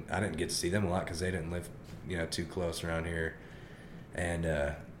music, and I didn't get to see them a lot because they didn't live, you know, too close around here.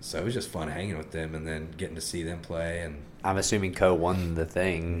 And so it was just fun hanging with them, and then getting to see them play. And I'm assuming Co won the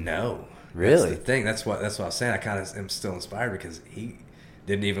thing. No, really, that's the thing. That's what I was saying. I kind of am still inspired because he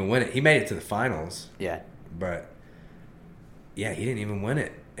didn't even win it. He made it to the finals. Yeah, but yeah, he didn't even win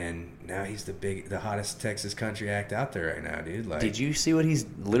it. And now he's the hottest Texas country act out there right now, dude. Like, did you see what he's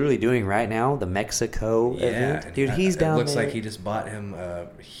literally doing right now? The Mexico event? Dude, he's down there. It looks like he just bought him a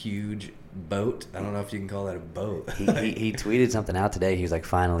huge boat. I don't know if you can call that a boat. he tweeted something out today. He was like,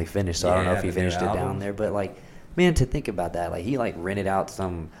 finally finished. So I don't know if he finished it down there. But like, man, to think about that, like, he like rented out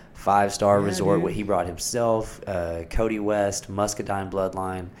some 5-star resort. What he brought himself, Cody West, Muscadine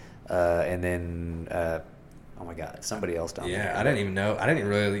Bloodline, and then oh my God, somebody else down there. Yeah, I didn't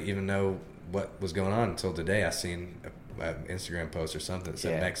really even know what was going on until today. I seen an Instagram post or something that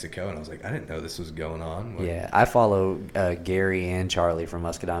said Mexico, and I was like, I didn't know this was going on. Yeah, I follow Gary and Charlie from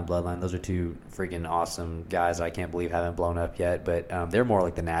Muscadine Bloodline. Those are two freaking awesome guys I can't believe haven't blown up yet. But they're more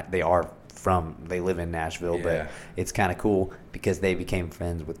like they live in Nashville, but it's kind of cool because they became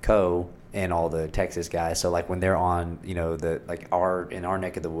friends with Co and all the Texas guys. So like when they're on, you know, in our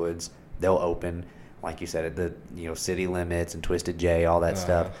neck of the woods, they'll open, like you said, at the, you know, City Limits and Twisted J, all that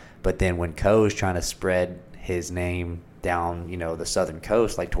stuff. But then when Co's trying to spread his name down, the southern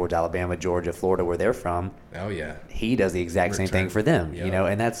coast, like towards Alabama, Georgia, Florida, where they're from. Oh yeah. He does the exact same thing for them, Yep.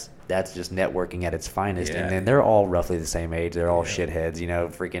 and that's just networking at its finest. Yeah. And then they're all roughly the same age. They're all Yeah. shitheads,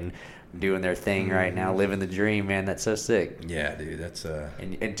 freaking doing their thing right now, living the dream, man. That's so sick. Yeah, dude, that's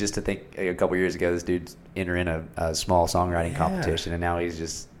And just to think, a couple years ago, this dude's entering a small songwriting competition, and now he's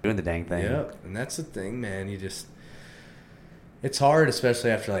just doing the dang thing. Yep. And that's the thing, man. It's hard, especially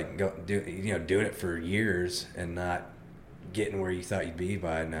after like doing it for years and not getting where you thought you'd be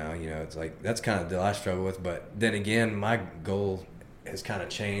by now. It's like that's kind of the deal I struggle with. But then again, my goal has kind of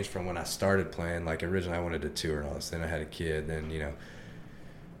changed from when I started playing. Like originally, I wanted to tour and all this. Then I had a kid. Then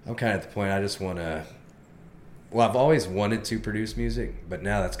I'm kind of at the point I just want to. Well, I've always wanted to produce music, but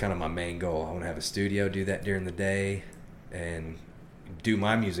now that's kind of my main goal. I want to have a studio, do that during the day, and do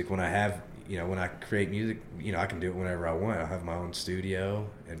my music when I have. When I create music, I can do it whenever I want. I'll have my own studio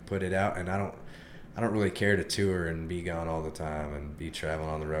and put it out, and I don't really care to tour and be gone all the time and be traveling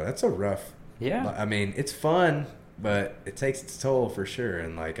on the road. That's a rough. Yeah. I mean, it's fun, but it takes its toll for sure.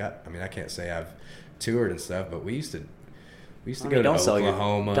 And like, I can't say I've toured and stuff, but we used to go to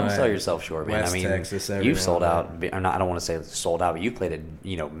Oklahoma. Don't sell yourself short, man. West Texas, you've sold out. I don't want to say sold out, but you played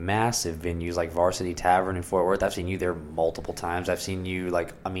at massive venues like Varsity Tavern in Fort Worth. I've seen you there multiple times. I've seen you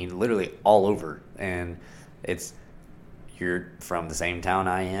literally all over, and you're from the same town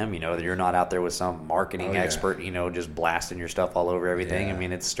I am. You're not out there with some marketing expert. Just blasting your stuff all over everything. Yeah. I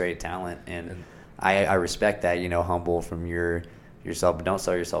mean, it's straight talent, and I respect that. Humble from yourself, but don't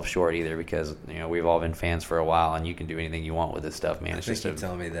sell yourself short either, because we've all been fans for a while, and you can do anything you want with this stuff, man. I think you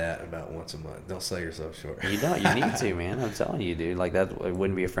tell me that about once a month. Don't sell yourself short. You don't. You need to, man. I'm telling you, dude. Like that, I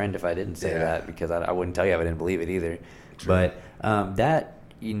wouldn't be a friend if I didn't say that, because I wouldn't tell you if I didn't believe it either. True. But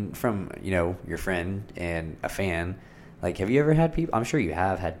from your friend and a fan, like, have you ever had people? I'm sure you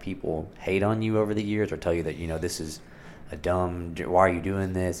have had people hate on you over the years, or tell you that this is a dumb. Why are you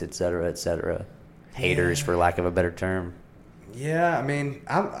doing this, et cetera, et cetera. Haters, for lack of a better term. Yeah, I mean,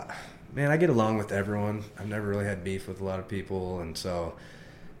 I get along with everyone. I've never really had beef with a lot of people, and so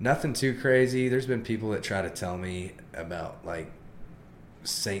nothing too crazy. There's been people that try to tell me about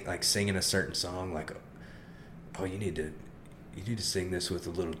singing a certain song, like, oh, you need to sing this with a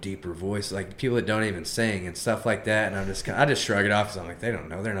little deeper voice, like people that don't even sing and stuff like that. And I just shrug it off, because I'm like, they don't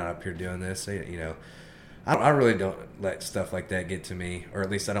know. They're not up here doing this. I really don't let stuff like that get to me, or at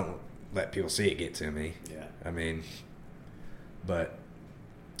least I don't let people see it get to me. Yeah. I mean. But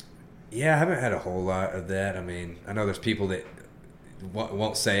yeah, I haven't had a whole lot of that. I mean, I know there's people that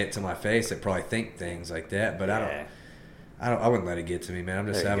won't say it to my face that probably think things like that, but I wouldn't let it get to me, man. I'm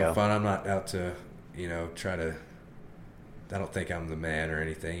just having fun. I'm not out to, try to. I don't think I'm the man or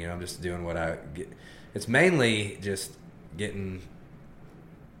anything. I'm just doing what I get. It's mainly just getting.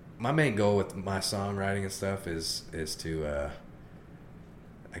 My main goal with my songwriting and stuff is to,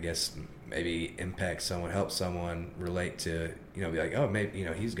 I guess, maybe impact someone, help someone relate to, be like, oh, maybe,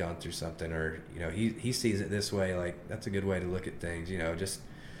 he's gone through something, or, he sees it this way. Like, that's a good way to look at things, just.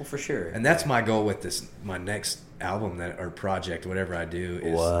 Well, for sure. And that's my goal with my next album or project, whatever I do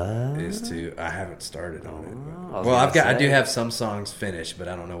I haven't started on it. Well, I do have some songs finished, but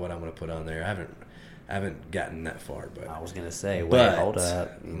I don't know what I'm going to put on there. I haven't gotten that far, but I was going to say, hold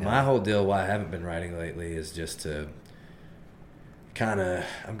up. My whole deal why I haven't been writing lately is just to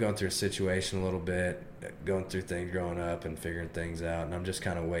I'm going through a situation a little bit, going through things growing up and figuring things out, and I'm just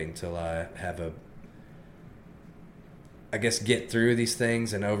kind of waiting until I have get through these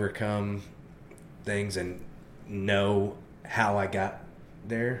things and overcome things and know how I got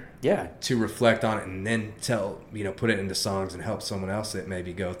there. Yeah. To reflect on it and then put it into songs and help someone else that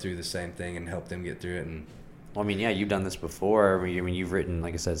maybe go through the same thing and help them get through it. And well, I mean, yeah, you've done this before. I mean, you've written,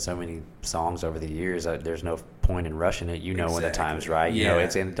 like I said, so many songs over the years. There's no point in rushing it. When the time's right.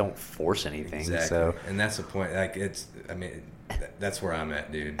 And don't force anything. Exactly. So, and that's the point. Like, that's where I'm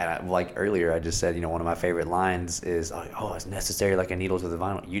at, dude. And like earlier, I just said, one of my favorite lines is, "Oh, it's necessary like a needle to the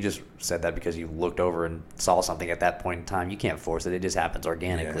vinyl." You just said that because you looked over and saw something at that point in time. You can't force it; it just happens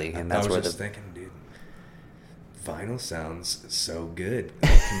organically. And that's I was just thinking, dude, vinyl sounds so good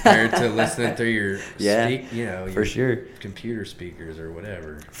compared to listening through your your computer speakers or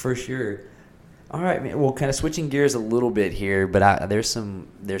whatever. For sure. All right, man. Well, kind of switching gears a little bit here, but there's some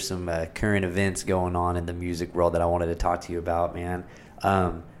current events going on in the music world that I wanted to talk to you about, man.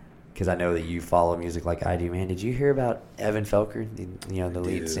 Because I know that you follow music like I do, man. Did you hear about Evan Felker, the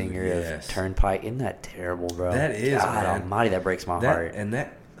lead singer of Turnpike? Isn't that terrible, bro? That is, God man. Almighty, that breaks my heart. And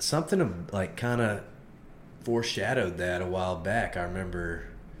that something kind of foreshadowed that a while back. I remember,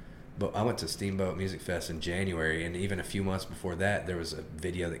 but I went to Steamboat Music Fest in January, and even a few months before that, there was a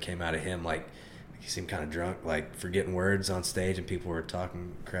video that came out of him he seemed kind of drunk, like forgetting words on stage, and people were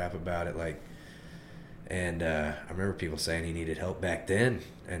talking crap about it, like. And I remember people saying he needed help back then,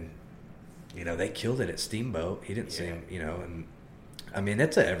 and you know they killed it at Steamboat. He didn't seem, you know, and I mean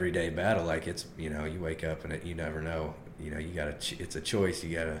it's an everyday battle. Like it's, you know, you wake up and you never know. You know, you gotta. It's a choice.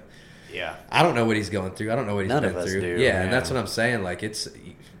 You gotta. Yeah. I don't know what he's going through. I don't know what he's None been of us through. do, Yeah, and man. that's what I'm saying. Like it's.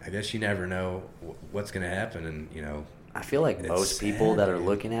 I guess you never know what's gonna happen, and you know. I feel like It's most people sad, that are dude.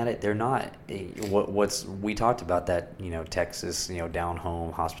 looking at it, they're not. We talked about that, you know, Texas, you know, down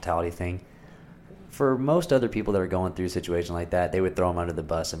home hospitality thing. For most other people that are going through a situation like that, they would throw them under the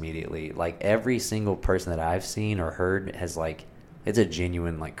bus immediately. Like every single person that I've seen or heard has like, it's a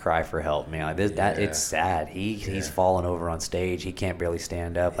genuine like cry for help, man. Like this, that Yeah. it's sad. He's fallen over on stage. He can't barely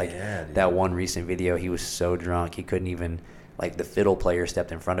stand up. Like Yeah, dude. that one recent video, he was so drunk he couldn't even. Like the fiddle player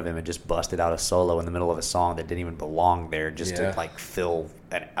stepped in front of him and just busted out a solo in the middle of a song that didn't even belong there, just Yeah. to like fill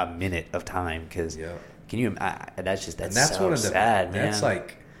a minute of time. Because Yeah. can you? That's just And that's so one of the. sad, man. That's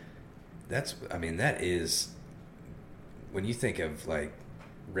like. That's. I mean, that is. When you think of like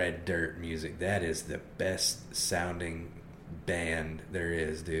Red Dirt music, that is the best sounding band there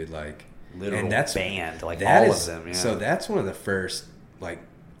is, dude. Like Literal band, like that all is- of them. Yeah. So that's one of the first like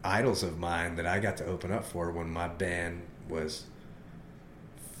idols of mine that I got to open up for when my band was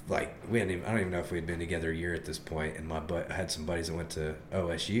like I don't even know if we'd been together a year at this point, and I had some buddies that went to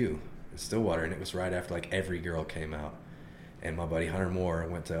OSU in Stillwater, and it was right after like Every Girl came out. And my buddy Hunter Moore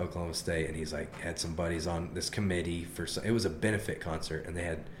went to Oklahoma State, and he's like had some buddies on this committee it was a benefit concert, and they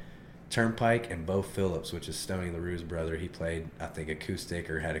had Turnpike and Bo Phillips, which is Stoney LaRue's brother. He played, I think, acoustic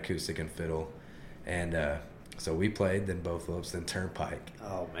or had acoustic and fiddle, and so we played, then Bo Phillips, then Turnpike.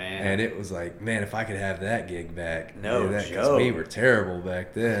 Oh man. And it was like, man, if I could have that gig back. No because joke. we were terrible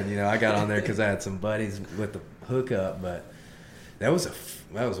back then. You know, I got on there because I had some buddies with the hookup, but that was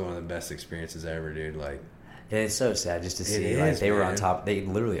one of the best experiences ever, dude. Like. It's so sad just to see It like is, they were on man. top. They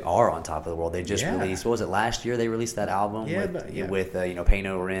literally are on top of the world. They just Yeah. released. What was it last year? They released that album with you know, Pay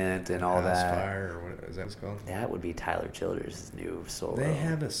No Rent and all House that. Fire, or what is that what's called? That would be Tyler Childers' new solo. They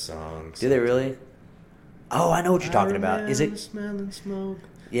have a song. Do they really? Oh, I know what you're talking about. Is it? Smelling smoke?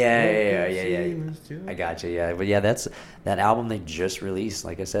 Yeah. I got you. Yeah, but yeah, that's that album they just released.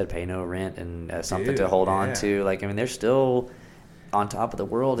 Like I said, Pay No Rent and something Dude, to hold on yeah. to. Like I mean, they're still on top of the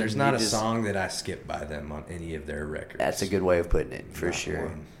world. There's and not you a just- song that I skip by them on any of their records. That's a good way of putting it, for Not sure.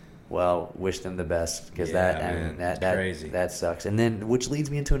 one. Well, wish them the best because Yeah, that I mean, man, that it's that crazy. that sucks. And then, which leads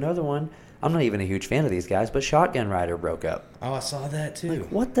me into another one. I'm not even a huge fan of these guys, but Shotgun Rider broke up. Oh, I saw that too.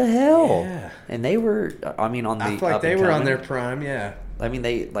 What the hell? Yeah. And they were, I mean, on the. I feel like up they and were on coming. their prime. Yeah. I mean,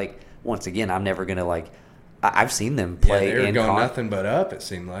 they like once again. I'm never gonna like. I've seen them Yeah, play they were in going nothing but up. It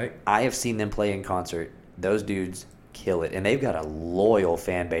seemed like. I have seen them play in concert. Those dudes kill it, and they've got a loyal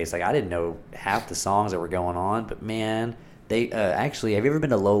fan base. Like I didn't know half the songs that were going on, but man, they actually. Have you ever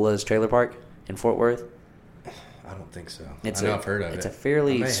been to Lola's Trailer Park in Fort Worth? I don't think so. I know I've heard of it. It's a I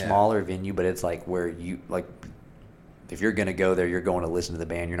fairly may have. smaller venue, but it's like where you like. If you're gonna go there, you're going to listen to the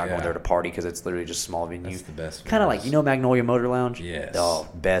band. You're not going Yeah. there to party because it's literally just a small venue. That's the best. Kind of like, venues. you know, Magnolia Motor Lounge. Yes. Oh,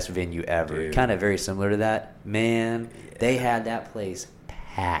 best venue ever. Dude. Kind of very similar to that. Man, they had that place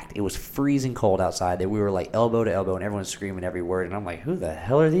packed. It was freezing cold outside. We were like elbow to elbow, and everyone's screaming every word. And I'm like, who the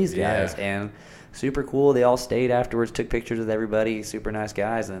hell are these guys? Yeah. And super cool. They all stayed afterwards, took pictures with everybody. Super nice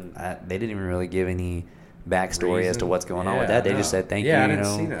guys, and they didn't even really give any backstory as to Reason? what's going on with Yeah, that. They no. just said thank Yeah, you. I didn't you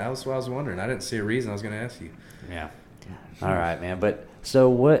know. see that. That was what I was wondering. I didn't see a reason. I was going to ask you. Yeah. All right, man. But so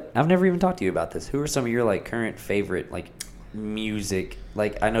what? I've never even talked to you about this. Who are some of your like current favorite like music?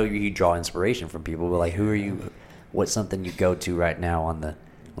 Like I know you draw inspiration from people, but like who are you? What's something you go to right now on the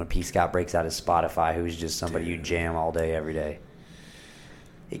when P. Scott breaks out his Spotify? Who's just somebody you jam all day, every day?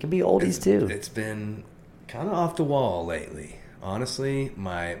 It can be oldies too. It's been kind of off the wall lately. Honestly,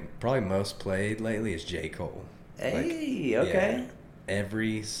 my probably most played lately is J. Cole. Hey, okay.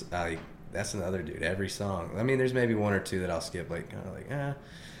 That's another dude. Every song. I mean, there's maybe one or two that I'll skip,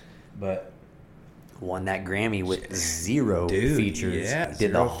 but Won that Grammy with zero Dude, features. yeah, Did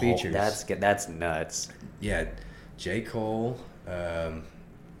zero the whole features. That's nuts. yeah, J. Cole.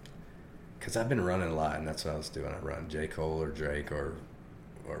 Because I've been running a lot, and that's what I was doing. I run J. Cole or Drake or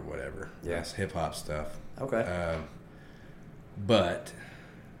whatever. Yeah. That's hip hop stuff. Okay. But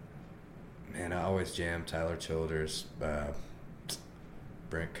man, I always jam Tyler Childers,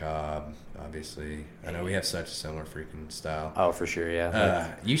 Brent Cobb, obviously. I know we have such a similar freaking style. Oh, for sure,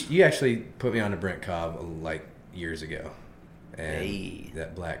 yeah. You actually put me on to Brent Cobb like years ago, and Hey.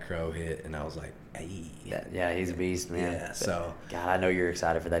 that Black Crow hit, and I was like, hey, Yeah, he's a beast, man. Yeah, But, so- God, I know you're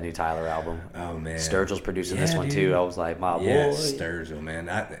excited for that new Tyler album. oh man, Sturgill's producing this Yeah, one dude. too. I was like, my yeah, boy. Sturgill, man.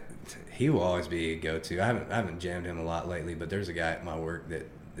 he will always be a go-to. I haven't jammed him a lot lately, but there's a guy at my work that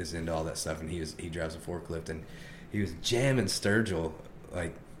is into all that stuff, and he drives a forklift, and he was jamming Sturgill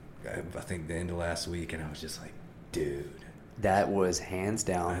like I think the end of last week, and I was just like, dude, that was hands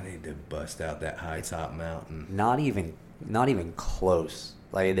down. I need to bust out that high top mountain. Not even close.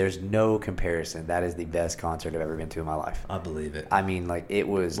 Like, there's no comparison. That is the best concert I've ever been to in my life. I believe it. I mean, like, it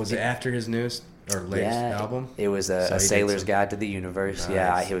was. Was it after his newest or latest album? It was a Sailor's Guide to the Universe. Nice.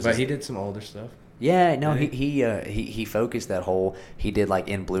 Yeah, it was. But he did some older stuff. Yeah, no, he focused that whole. He did like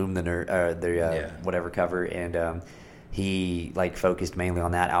In Bloom whatever cover, and he like focused mainly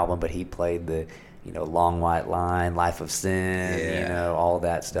on that album. But he played the Long White Line, Life of Sin, all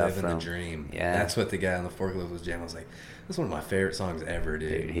that stuff. Living the Dream. Yeah, that's what the guy on the forklift was jamming. I was like, that's one of my favorite songs ever,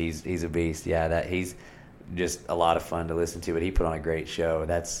 dude. He's a beast. Yeah, he's just a lot of fun to listen to. But he put on a great show.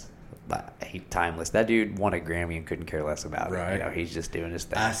 Timeless. That dude won a Grammy and couldn't care less about it. He's just doing his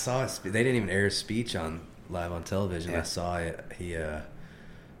thing. I saw they didn't even air his speech live on television. Yeah. I saw it.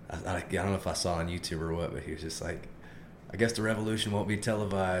 I don't know if I saw on YouTube or what, but he was just like, I guess the revolution won't be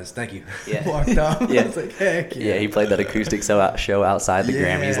televised. Thank you. Yeah. Walked off. Yeah. I was like, heck yeah. Yeah, he played that acoustic show outside the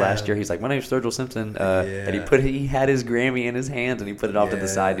Grammys last year. He's like, my name's Sturgill Simpson. And he had his Grammy in his hands and he put it off to the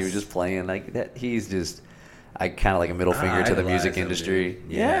side. He was just playing like that. He's just, I kind of like a middle finger to the music industry.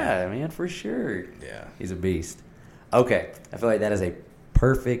 Dude. Yeah, man, for sure. Yeah. He's a beast. Okay, I feel like that is a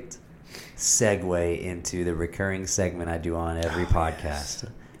perfect segue into the recurring segment I do on every podcast.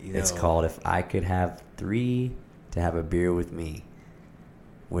 Yes. It's called If I Could Have 3 to Have a Beer With Me,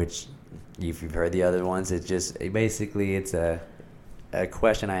 which, if you've heard the other ones, it's a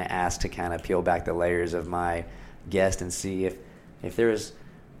question I ask to kind of peel back the layers of my guest and see if there is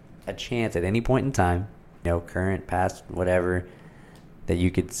a chance at any point in time, current, past, whatever, that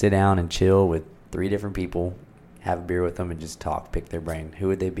you could sit down and chill with 3 different people, have a beer with them, and just talk, pick their brain. Who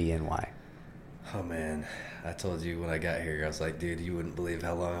would they be and why? Oh, man. I told you when I got here, I was like, dude, you wouldn't believe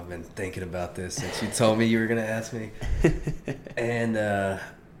how long I've been thinking about this since you told me you were going to ask me. And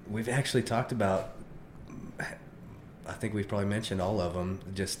we've actually talked about, I think we've probably mentioned all of them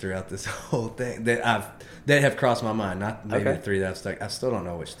just throughout this whole thing that have crossed my mind. Not maybe the 3 that I've stuck. I still don't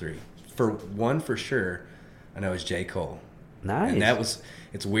know which 3. For one, for sure, I know it's J. Cole. Nice. And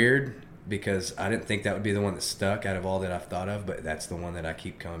it's weird because I didn't think that would be the one that stuck out of all that I've thought of, but that's the one that I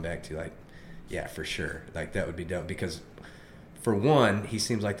keep coming back to, like, yeah, for sure. Like, that would be dope because, for one, he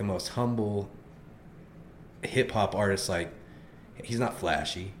seems like the most humble hip-hop artist. Like, he's not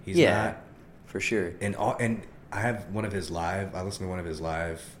flashy. He's not. For sure. And I have I listened to one of his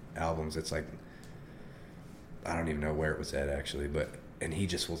live albums. It's like, I don't even know where it was at, actually, and he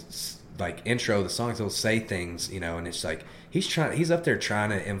just will, like, intro the songs. He'll say things, and it's like, he's up there trying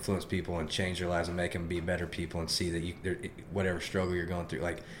to influence people and change their lives and make them be better people and see that whatever struggle you're going through,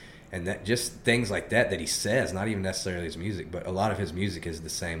 like, and that just things like that he says, not even necessarily his music, but a lot of his music is the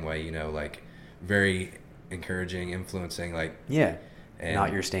same way, like, very encouraging, influencing, like, yeah, and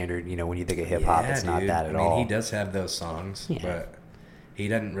not your standard, when you think of hip hop, it's not that at all. He does have those songs, but he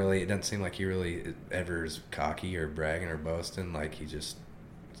doesn't really. It doesn't seem like he really ever is cocky or bragging or boasting. Like, he just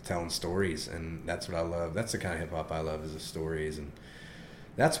telling stories, and that's what I love. That's the kind of hip hop I love, is the stories, and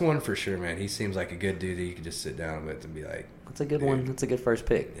that's one for sure, man. He seems like a good dude that you could just sit down with and be like, that's a good one. That's a good first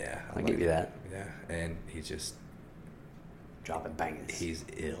pick. Yeah, I'll give you that. Yeah, and he's just dropping bangers. He's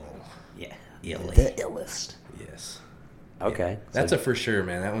ill. Yeah, the illest. Yes. Okay, that's a for sure,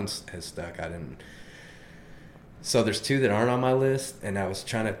 man. That one has stuck. So there's 2 that aren't on my list, and I was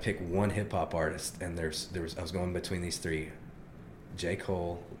trying to pick one hip hop artist, and I was going between these 3: J.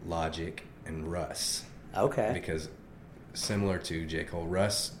 Cole, Logic, and Russ. Okay. Because similar to J. Cole,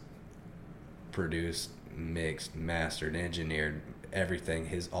 Russ produced, mixed, mastered, engineered everything,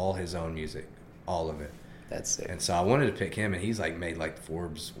 all his own music, all of it. That's sick. And so I wanted to pick him, and he's like made like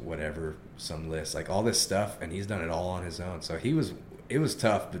Forbes, whatever, some list, like all this stuff, and he's done it all on his own. So it was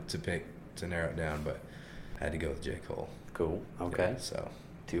tough to narrow it down, but I had to go with J. Cole. Cool. Okay. Yeah, so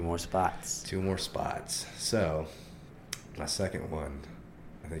 2 more spots. So my second one,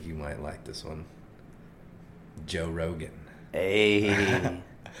 I think you might like this one. Joe Rogan. Hey.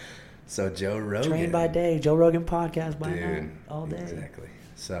 So Joe Rogan. Trained by day, Joe Rogan podcast by night, all day. Exactly.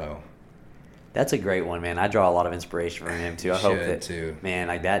 So that's a great one, man. I draw a lot of inspiration from him too. I hope that too. Man,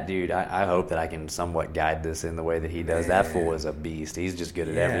 like that dude, I hope that I can somewhat guide this in the way that he does. Man. That fool is a beast. He's just good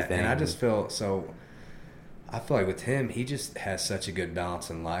at everything. And I just feel like with him, he just has such a good balance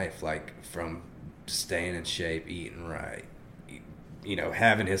in life, like from staying in shape, eating right,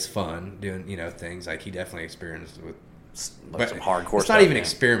 having his fun, doing, things. Like, he definitely experienced with like some hardcore it's stuff. not even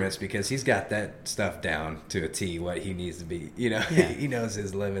experiments because he's got that stuff down to a T, what he needs to be. You know, Yeah. he knows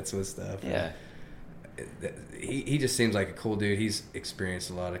his limits with stuff. Yeah. He just seems like a cool dude. He's experienced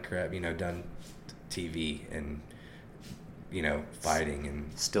a lot of crap, you know, done TV and, you know, fighting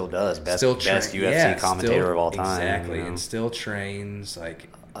and Still does. Best still UFC commentator of all time. Exactly. You know? And still trains like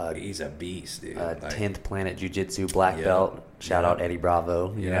he's a beast, dude. 10th Planet Jiu-Jitsu black Yeah. belt. Shout Yeah. out Eddie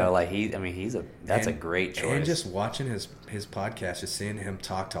Bravo. You Yeah. know, like that's a great choice. And just watching his podcast, just seeing him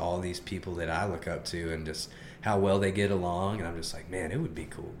talk to all these people that I look up to and just how well they get along. And I'm just like, man, it would be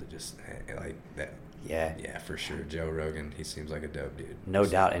cool to just like that. Yeah. Yeah, for sure. Joe Rogan, he seems like a dope dude. No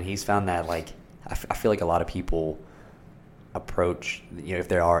doubt. And he's found that, like, I feel like a lot of people approach, you know, if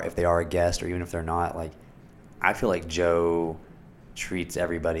they are a guest or even if they're not, like, I feel like Joe treats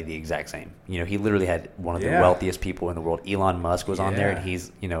everybody the exact same. You know, he literally had one of the wealthiest people in the world. Elon Musk was on there, and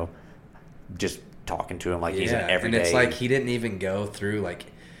he's, you know, just talking to him like he's an everyday. And it's like he didn't even go through like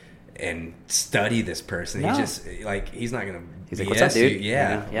and study this person. No. He just like he's not gonna. He's like, "What's up, dude?"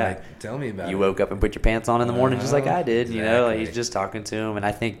 Yeah, yeah. Like, tell me about it. You woke up and put your pants on in the morning just like I did. You know, like Exactly. he's just talking to him, and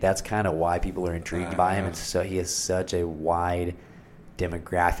I think that's kind of why people are intrigued by him. And so he has such a wide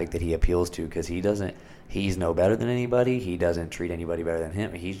demographic that he appeals to because he's no better than anybody. He doesn't treat anybody better than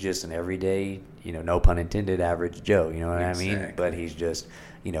him. He's just an everyday, you know, no pun intended, average Joe. You know what I mean? But he's just,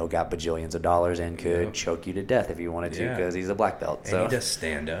 you know, got bajillions of dollars and could choke you to death if he wanted to because he's a black belt. So and he does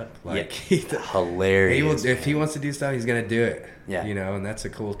stand up. Like hilarious. If he wants to do stuff, he's gonna do it. Yeah, you know, and that's a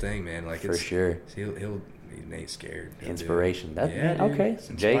cool thing, man. Like for sure. He ain't scared. Inspiration. That, yeah, man, okay. It's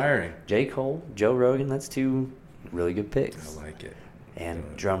inspiring. J. Cole, Joe Rogan. That's two really good picks. I like it. And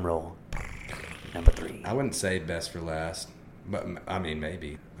drum roll. Number 3. I wouldn't say best for last, but I mean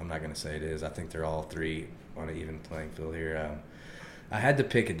maybe. I'm not going to say it is. I think they're all three on an even playing field here. I had to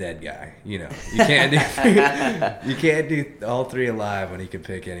pick a dead guy. You know, you can't do all three alive when you can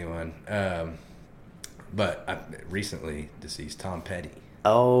pick anyone. But I recently deceased Tom Petty.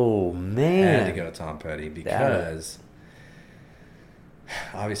 Oh man, I had to go to Tom Petty because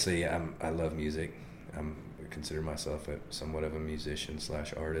obviously I love music. I consider myself somewhat of a musician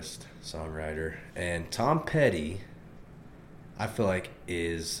 / artist, songwriter. And Tom Petty, I feel like,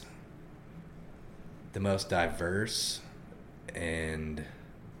 is the most diverse and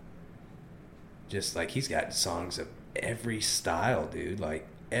just like he's got songs of every style, dude. Like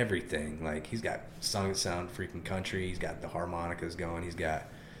everything. Like he's got songs that sound freaking country. He's got the harmonicas going. He's got,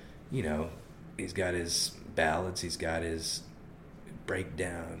 you know, he's got his ballads. He's got his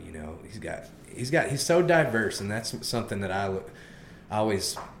breakdown. You know, he's so diverse, and that's something that I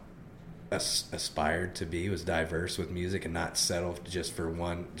always aspired to be, was diverse with music and not settle just for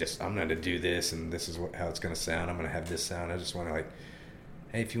one. Just I'm going to do this, and this is how it's going to sound. I'm going to have this sound. I just want to like,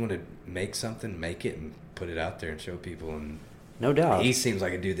 hey, if you want to make something, make it and put it out there and show people. And no doubt, he seems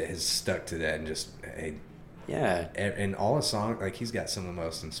like a dude that has stuck to that and just hey. Yeah, and all his songs, like he's got some of the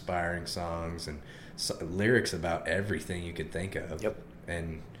most inspiring songs and lyrics about everything you could think of. Yep.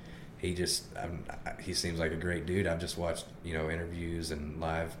 And he seems like a great dude. I've just watched, you know, interviews and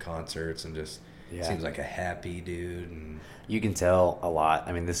live concerts, and just seems like a happy dude. And you can tell a lot.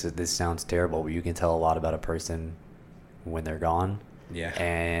 I mean, this sounds terrible, but you can tell a lot about a person when they're gone. Yeah.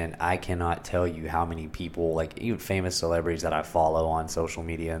 And I cannot tell you how many people, like even famous celebrities that I follow on social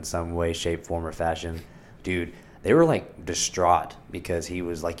media in some way, shape, form, or fashion, dude, they were like distraught because he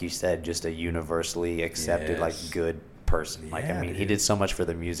was, like you said, just a universally accepted, like good person. Like, I mean, he did so much for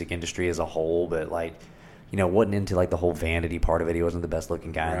the music industry as a whole, but like, you know, wasn't into like the whole vanity part of it. He wasn't the best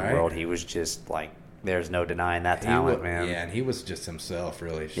looking guy in the world. He was just like, there's no denying that talent, man. Yeah, and he was just himself,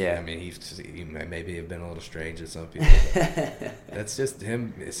 really. Yeah. I mean, he maybe have been a little strange to some people. That's just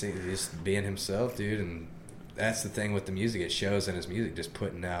him, just being himself, dude. And that's the thing with the music. It shows in his music, just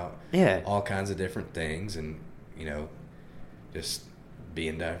putting out all kinds of different things and, you know, just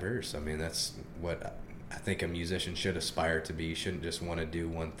being diverse. I mean, that's what I think a musician should aspire to be. You shouldn't just want to do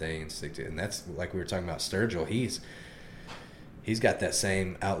one thing and stick to it. And that's like we were talking about Sturgill. He's got that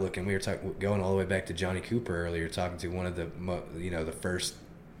same outlook, and we were going all the way back to Johnny Cooper earlier, talking to one of the the first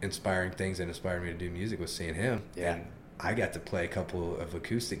inspiring things that inspired me to do music was seeing him. Yeah. And I got to play a couple of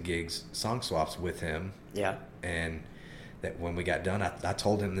acoustic gigs, song swaps with him. Yeah. And that when we got done, I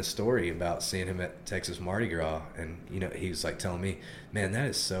told him this story about seeing him at Texas Mardi Gras, and you know, he was like telling me, "Man, that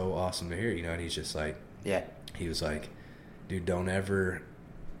is so awesome to hear." You know, and he's just like, he was like, "Dude, don't ever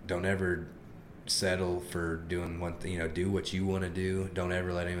settle for doing one thing. You know, do what you want to do. Don't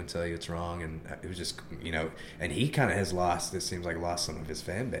ever let anyone tell you it's wrong." And it was just, you know, and he kind of has lost. It seems like lost some of his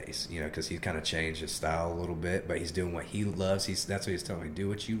fan base. You know, because he's kind of changed his style a little bit, but he's doing what he loves. That's what he's telling me. Do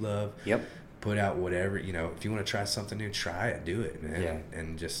what you love. Yep. put out whatever, you know, if you want to try something new, try it, do it, man. Yeah.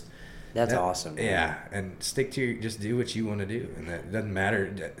 And just That's awesome, man. Yeah, and stick to just do what you want to do, and that doesn't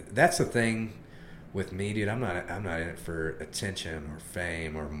matter. That's the thing with me, dude. I'm not in it for attention or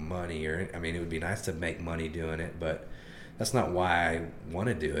fame or money, or I mean, it would be nice to make money doing it, but that's not why I want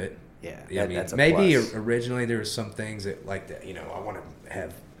to do it. Yeah, I mean, that's a maybe plus. Originally there was some things that like that. You know, I want to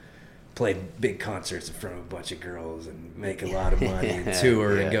have play big concerts in front of a bunch of girls and make a lot of money and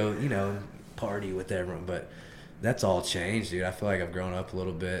tour and go, you know, party with everyone. But that's all changed, dude. I feel like I've grown up a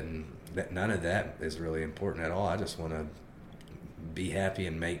little bit, and none of that is really important at all. I just want to be happy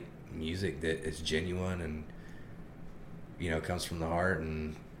and make music that is genuine and, you know, comes from the heart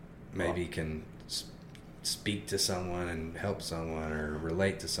and maybe can speak to someone and help someone or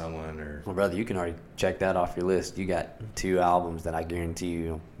relate to someone. Or Well, brother, you can already check that off your list. You got 2 albums that I guarantee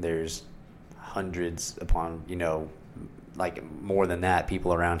you there's hundreds upon, you know, like more than that,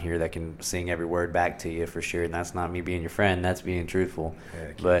 people around here that can sing every word back to you for sure. And that's not me being your friend, that's being truthful.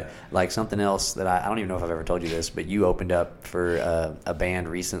 But like something else that I don't even know if I've ever told you this, but you opened up for a band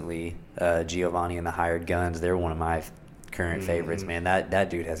recently, Giovanni and the Hired Guns. They're one of my current favorites, man. That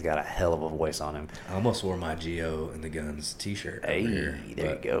dude has got a hell of a voice on him. I almost wore my Geo and the Guns t-shirt. Hey, there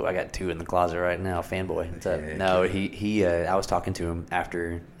you go. I got 2 in the closet right now. Fanboy. What's up? Yeah, No, he I was talking to him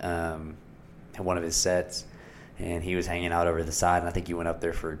after one of his sets, and he was hanging out over the side, and I think you went up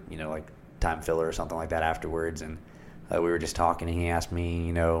there for, you know, like time filler or something like that afterwards, and we were just talking, and he asked me,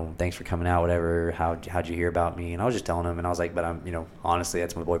 you know, thanks for coming out, whatever, how'd you hear about me? And I was just telling him, and I was like, but I'm, you know, honestly,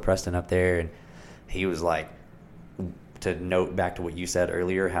 that's my boy Preston up there. And he was like, to note back to what you said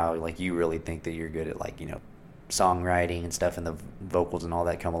earlier, how like you really think that you're good at, like, you know, songwriting and stuff, and the vocals and all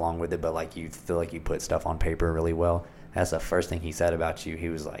that come along with it, but like you feel like you put stuff on paper really well. That's the first thing he said about you. He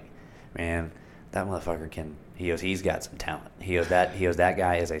was like, man, that motherfucker can, he's got some talent. He goes, that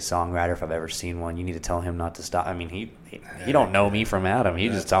guy is a songwriter if I've ever seen one. You need to tell him not to stop. I mean, he don't know me from Adam.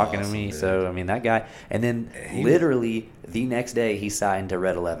 He's just talking to me. Dude. So, I mean, that guy. And then literally the next day he signed to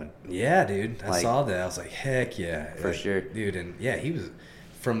Red 11. Yeah, dude. I saw that. I was like, heck yeah. For sure. Dude, and yeah, he was,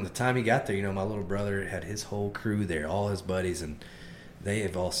 from the time he got there, you know, my little brother had his whole crew there, all his buddies, and they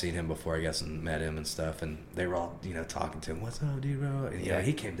have all seen him before, I guess, and met him and stuff, and they were all, you know, talking to him. What's up, dude, bro? And, you know,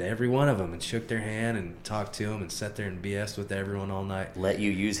 he came to every one of them and shook their hand and talked to them and sat there and BS'd with everyone all night. Let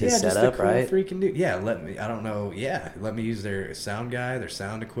you use his setup, cool right? Freaking dude. Yeah, let me use their sound guy, their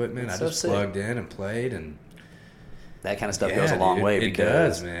sound equipment. That's I just plugged in and played, and that kind of stuff goes a long way. It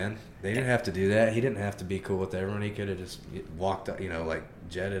does, man. They didn't have to do that. He didn't have to be cool with everyone. He could have just walked, you know, like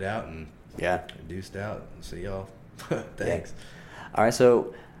jetted out and deuced out. See y'all. Thanks. Yeah. All right,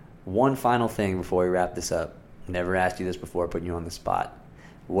 so one final thing before we wrap this up. Never asked you this before, putting you on the spot.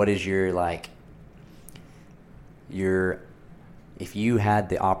 What is your if you had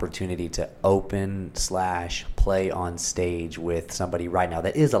the opportunity to open/play on stage with somebody right now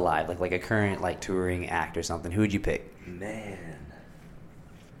that is alive, like a current like touring act or something, who would you pick? Man,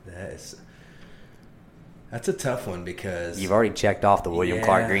 that's a tough one because you've already checked off the William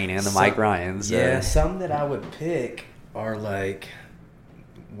Clark Green and the Mike Ryan. So. Yeah, some that I would pick are like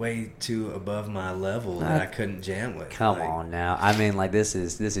way too above my level that I couldn't jam with. Come on now. I mean, like this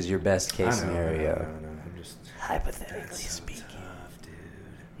is your best case scenario. I know. I'm just hypothetically speaking. Tough, dude.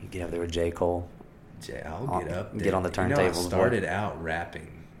 You get up there with J. Cole. I'll get up there. Get on the turntables. I started out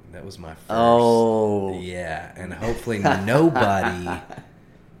rapping. That was my first. Oh. Yeah, and hopefully nobody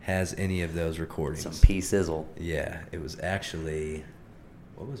has any of those recordings. Some P-Sizzle. Yeah, it was actually,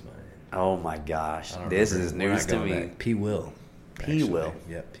 what was mine? Oh my gosh. This is news to me. P-Will. P-Will.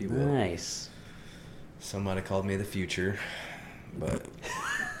 Yep, P-Will. Nice. Somebody called me the future, but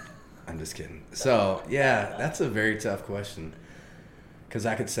I'm just kidding. So, yeah, that's a very tough question. Because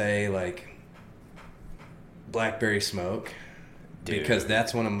I could say, like, Blackberry Smoke. Dude. Because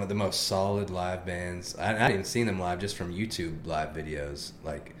that's one of the most solid live bands. I haven't even seen them live, just from YouTube live videos.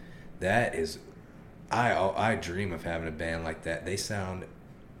 Like, that is... I dream of having a band like that. They sound...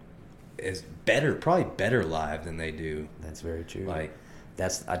 is probably better live than they do. That's very true. Like,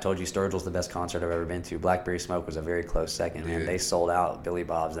 I told you Sturgill's the best concert I've ever been to. Blackberry Smoke was a very close second, and they sold out Billy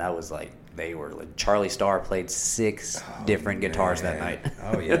Bob's. That was like Charlie Starr played 6 different guitars that night.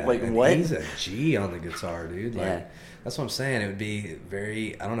 Oh yeah, like and what? He's a G on the guitar, dude. Like, that's what I'm saying. It would be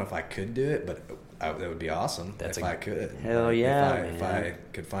very. I don't know if I could do it, but that would be awesome. I could. Hell yeah, if I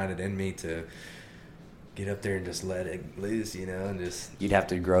could find it in me to get up there and just let it loose, and just. You'd have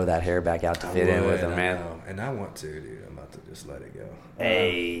to grow that hair back out to fit in with them, man. Know. And I want to, dude. I'm about to just let it go.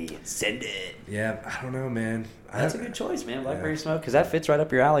 Hey, send it. Yeah, I don't know, man. That's a good choice, man. Blackberry Smoke, because that fits right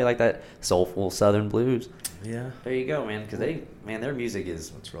up your alley, like that soulful Southern blues. Yeah. There you go, man. Because their music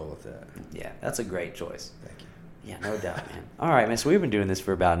is. Let's roll with that. Yeah, that's a great choice. Thank you. Yeah, no doubt, man. All right, man. So we've been doing this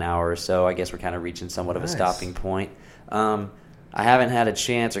for about an hour or so. I guess we're kind of reaching somewhat of a stopping point. I haven't had a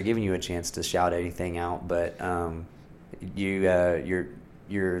chance or given you a chance to shout anything out, but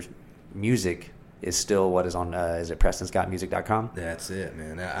your music is still what is on. Is it PrestonScottMusic.com? That's it,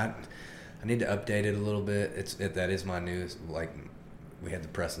 man. I need to update it a little bit. That is my new, like, we had the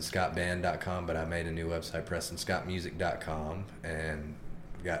PrestonScottBand.com, but I made a new website, PrestonScottMusic.com, and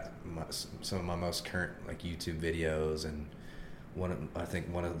got some of my most current, like, YouTube videos and one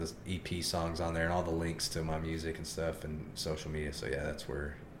of the EP songs on there, and all the links to my music and stuff and social media. So yeah, that's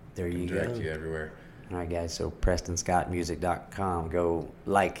where there you go. Direct you everywhere. All right, guys. So PrestonScottMusic.com. Go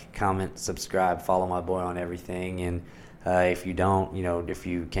like, comment, subscribe, follow my boy on everything. And if you don't, if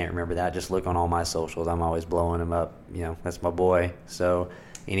you can't remember that, just look on all my socials. I'm always blowing him up. That's my boy. So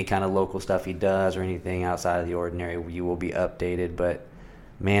any kind of local stuff he does or anything outside of the ordinary, you will be updated. But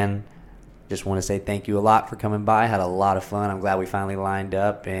man, just want to say thank you a lot for coming by. Had a lot of fun. I'm glad we finally lined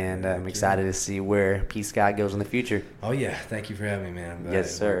up, and I'm excited to see where P. Scott goes in the future. Oh, yeah. Thank you for having me, man.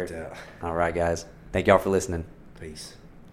 Yes, sir. All right, guys. Thank y'all for listening. Peace.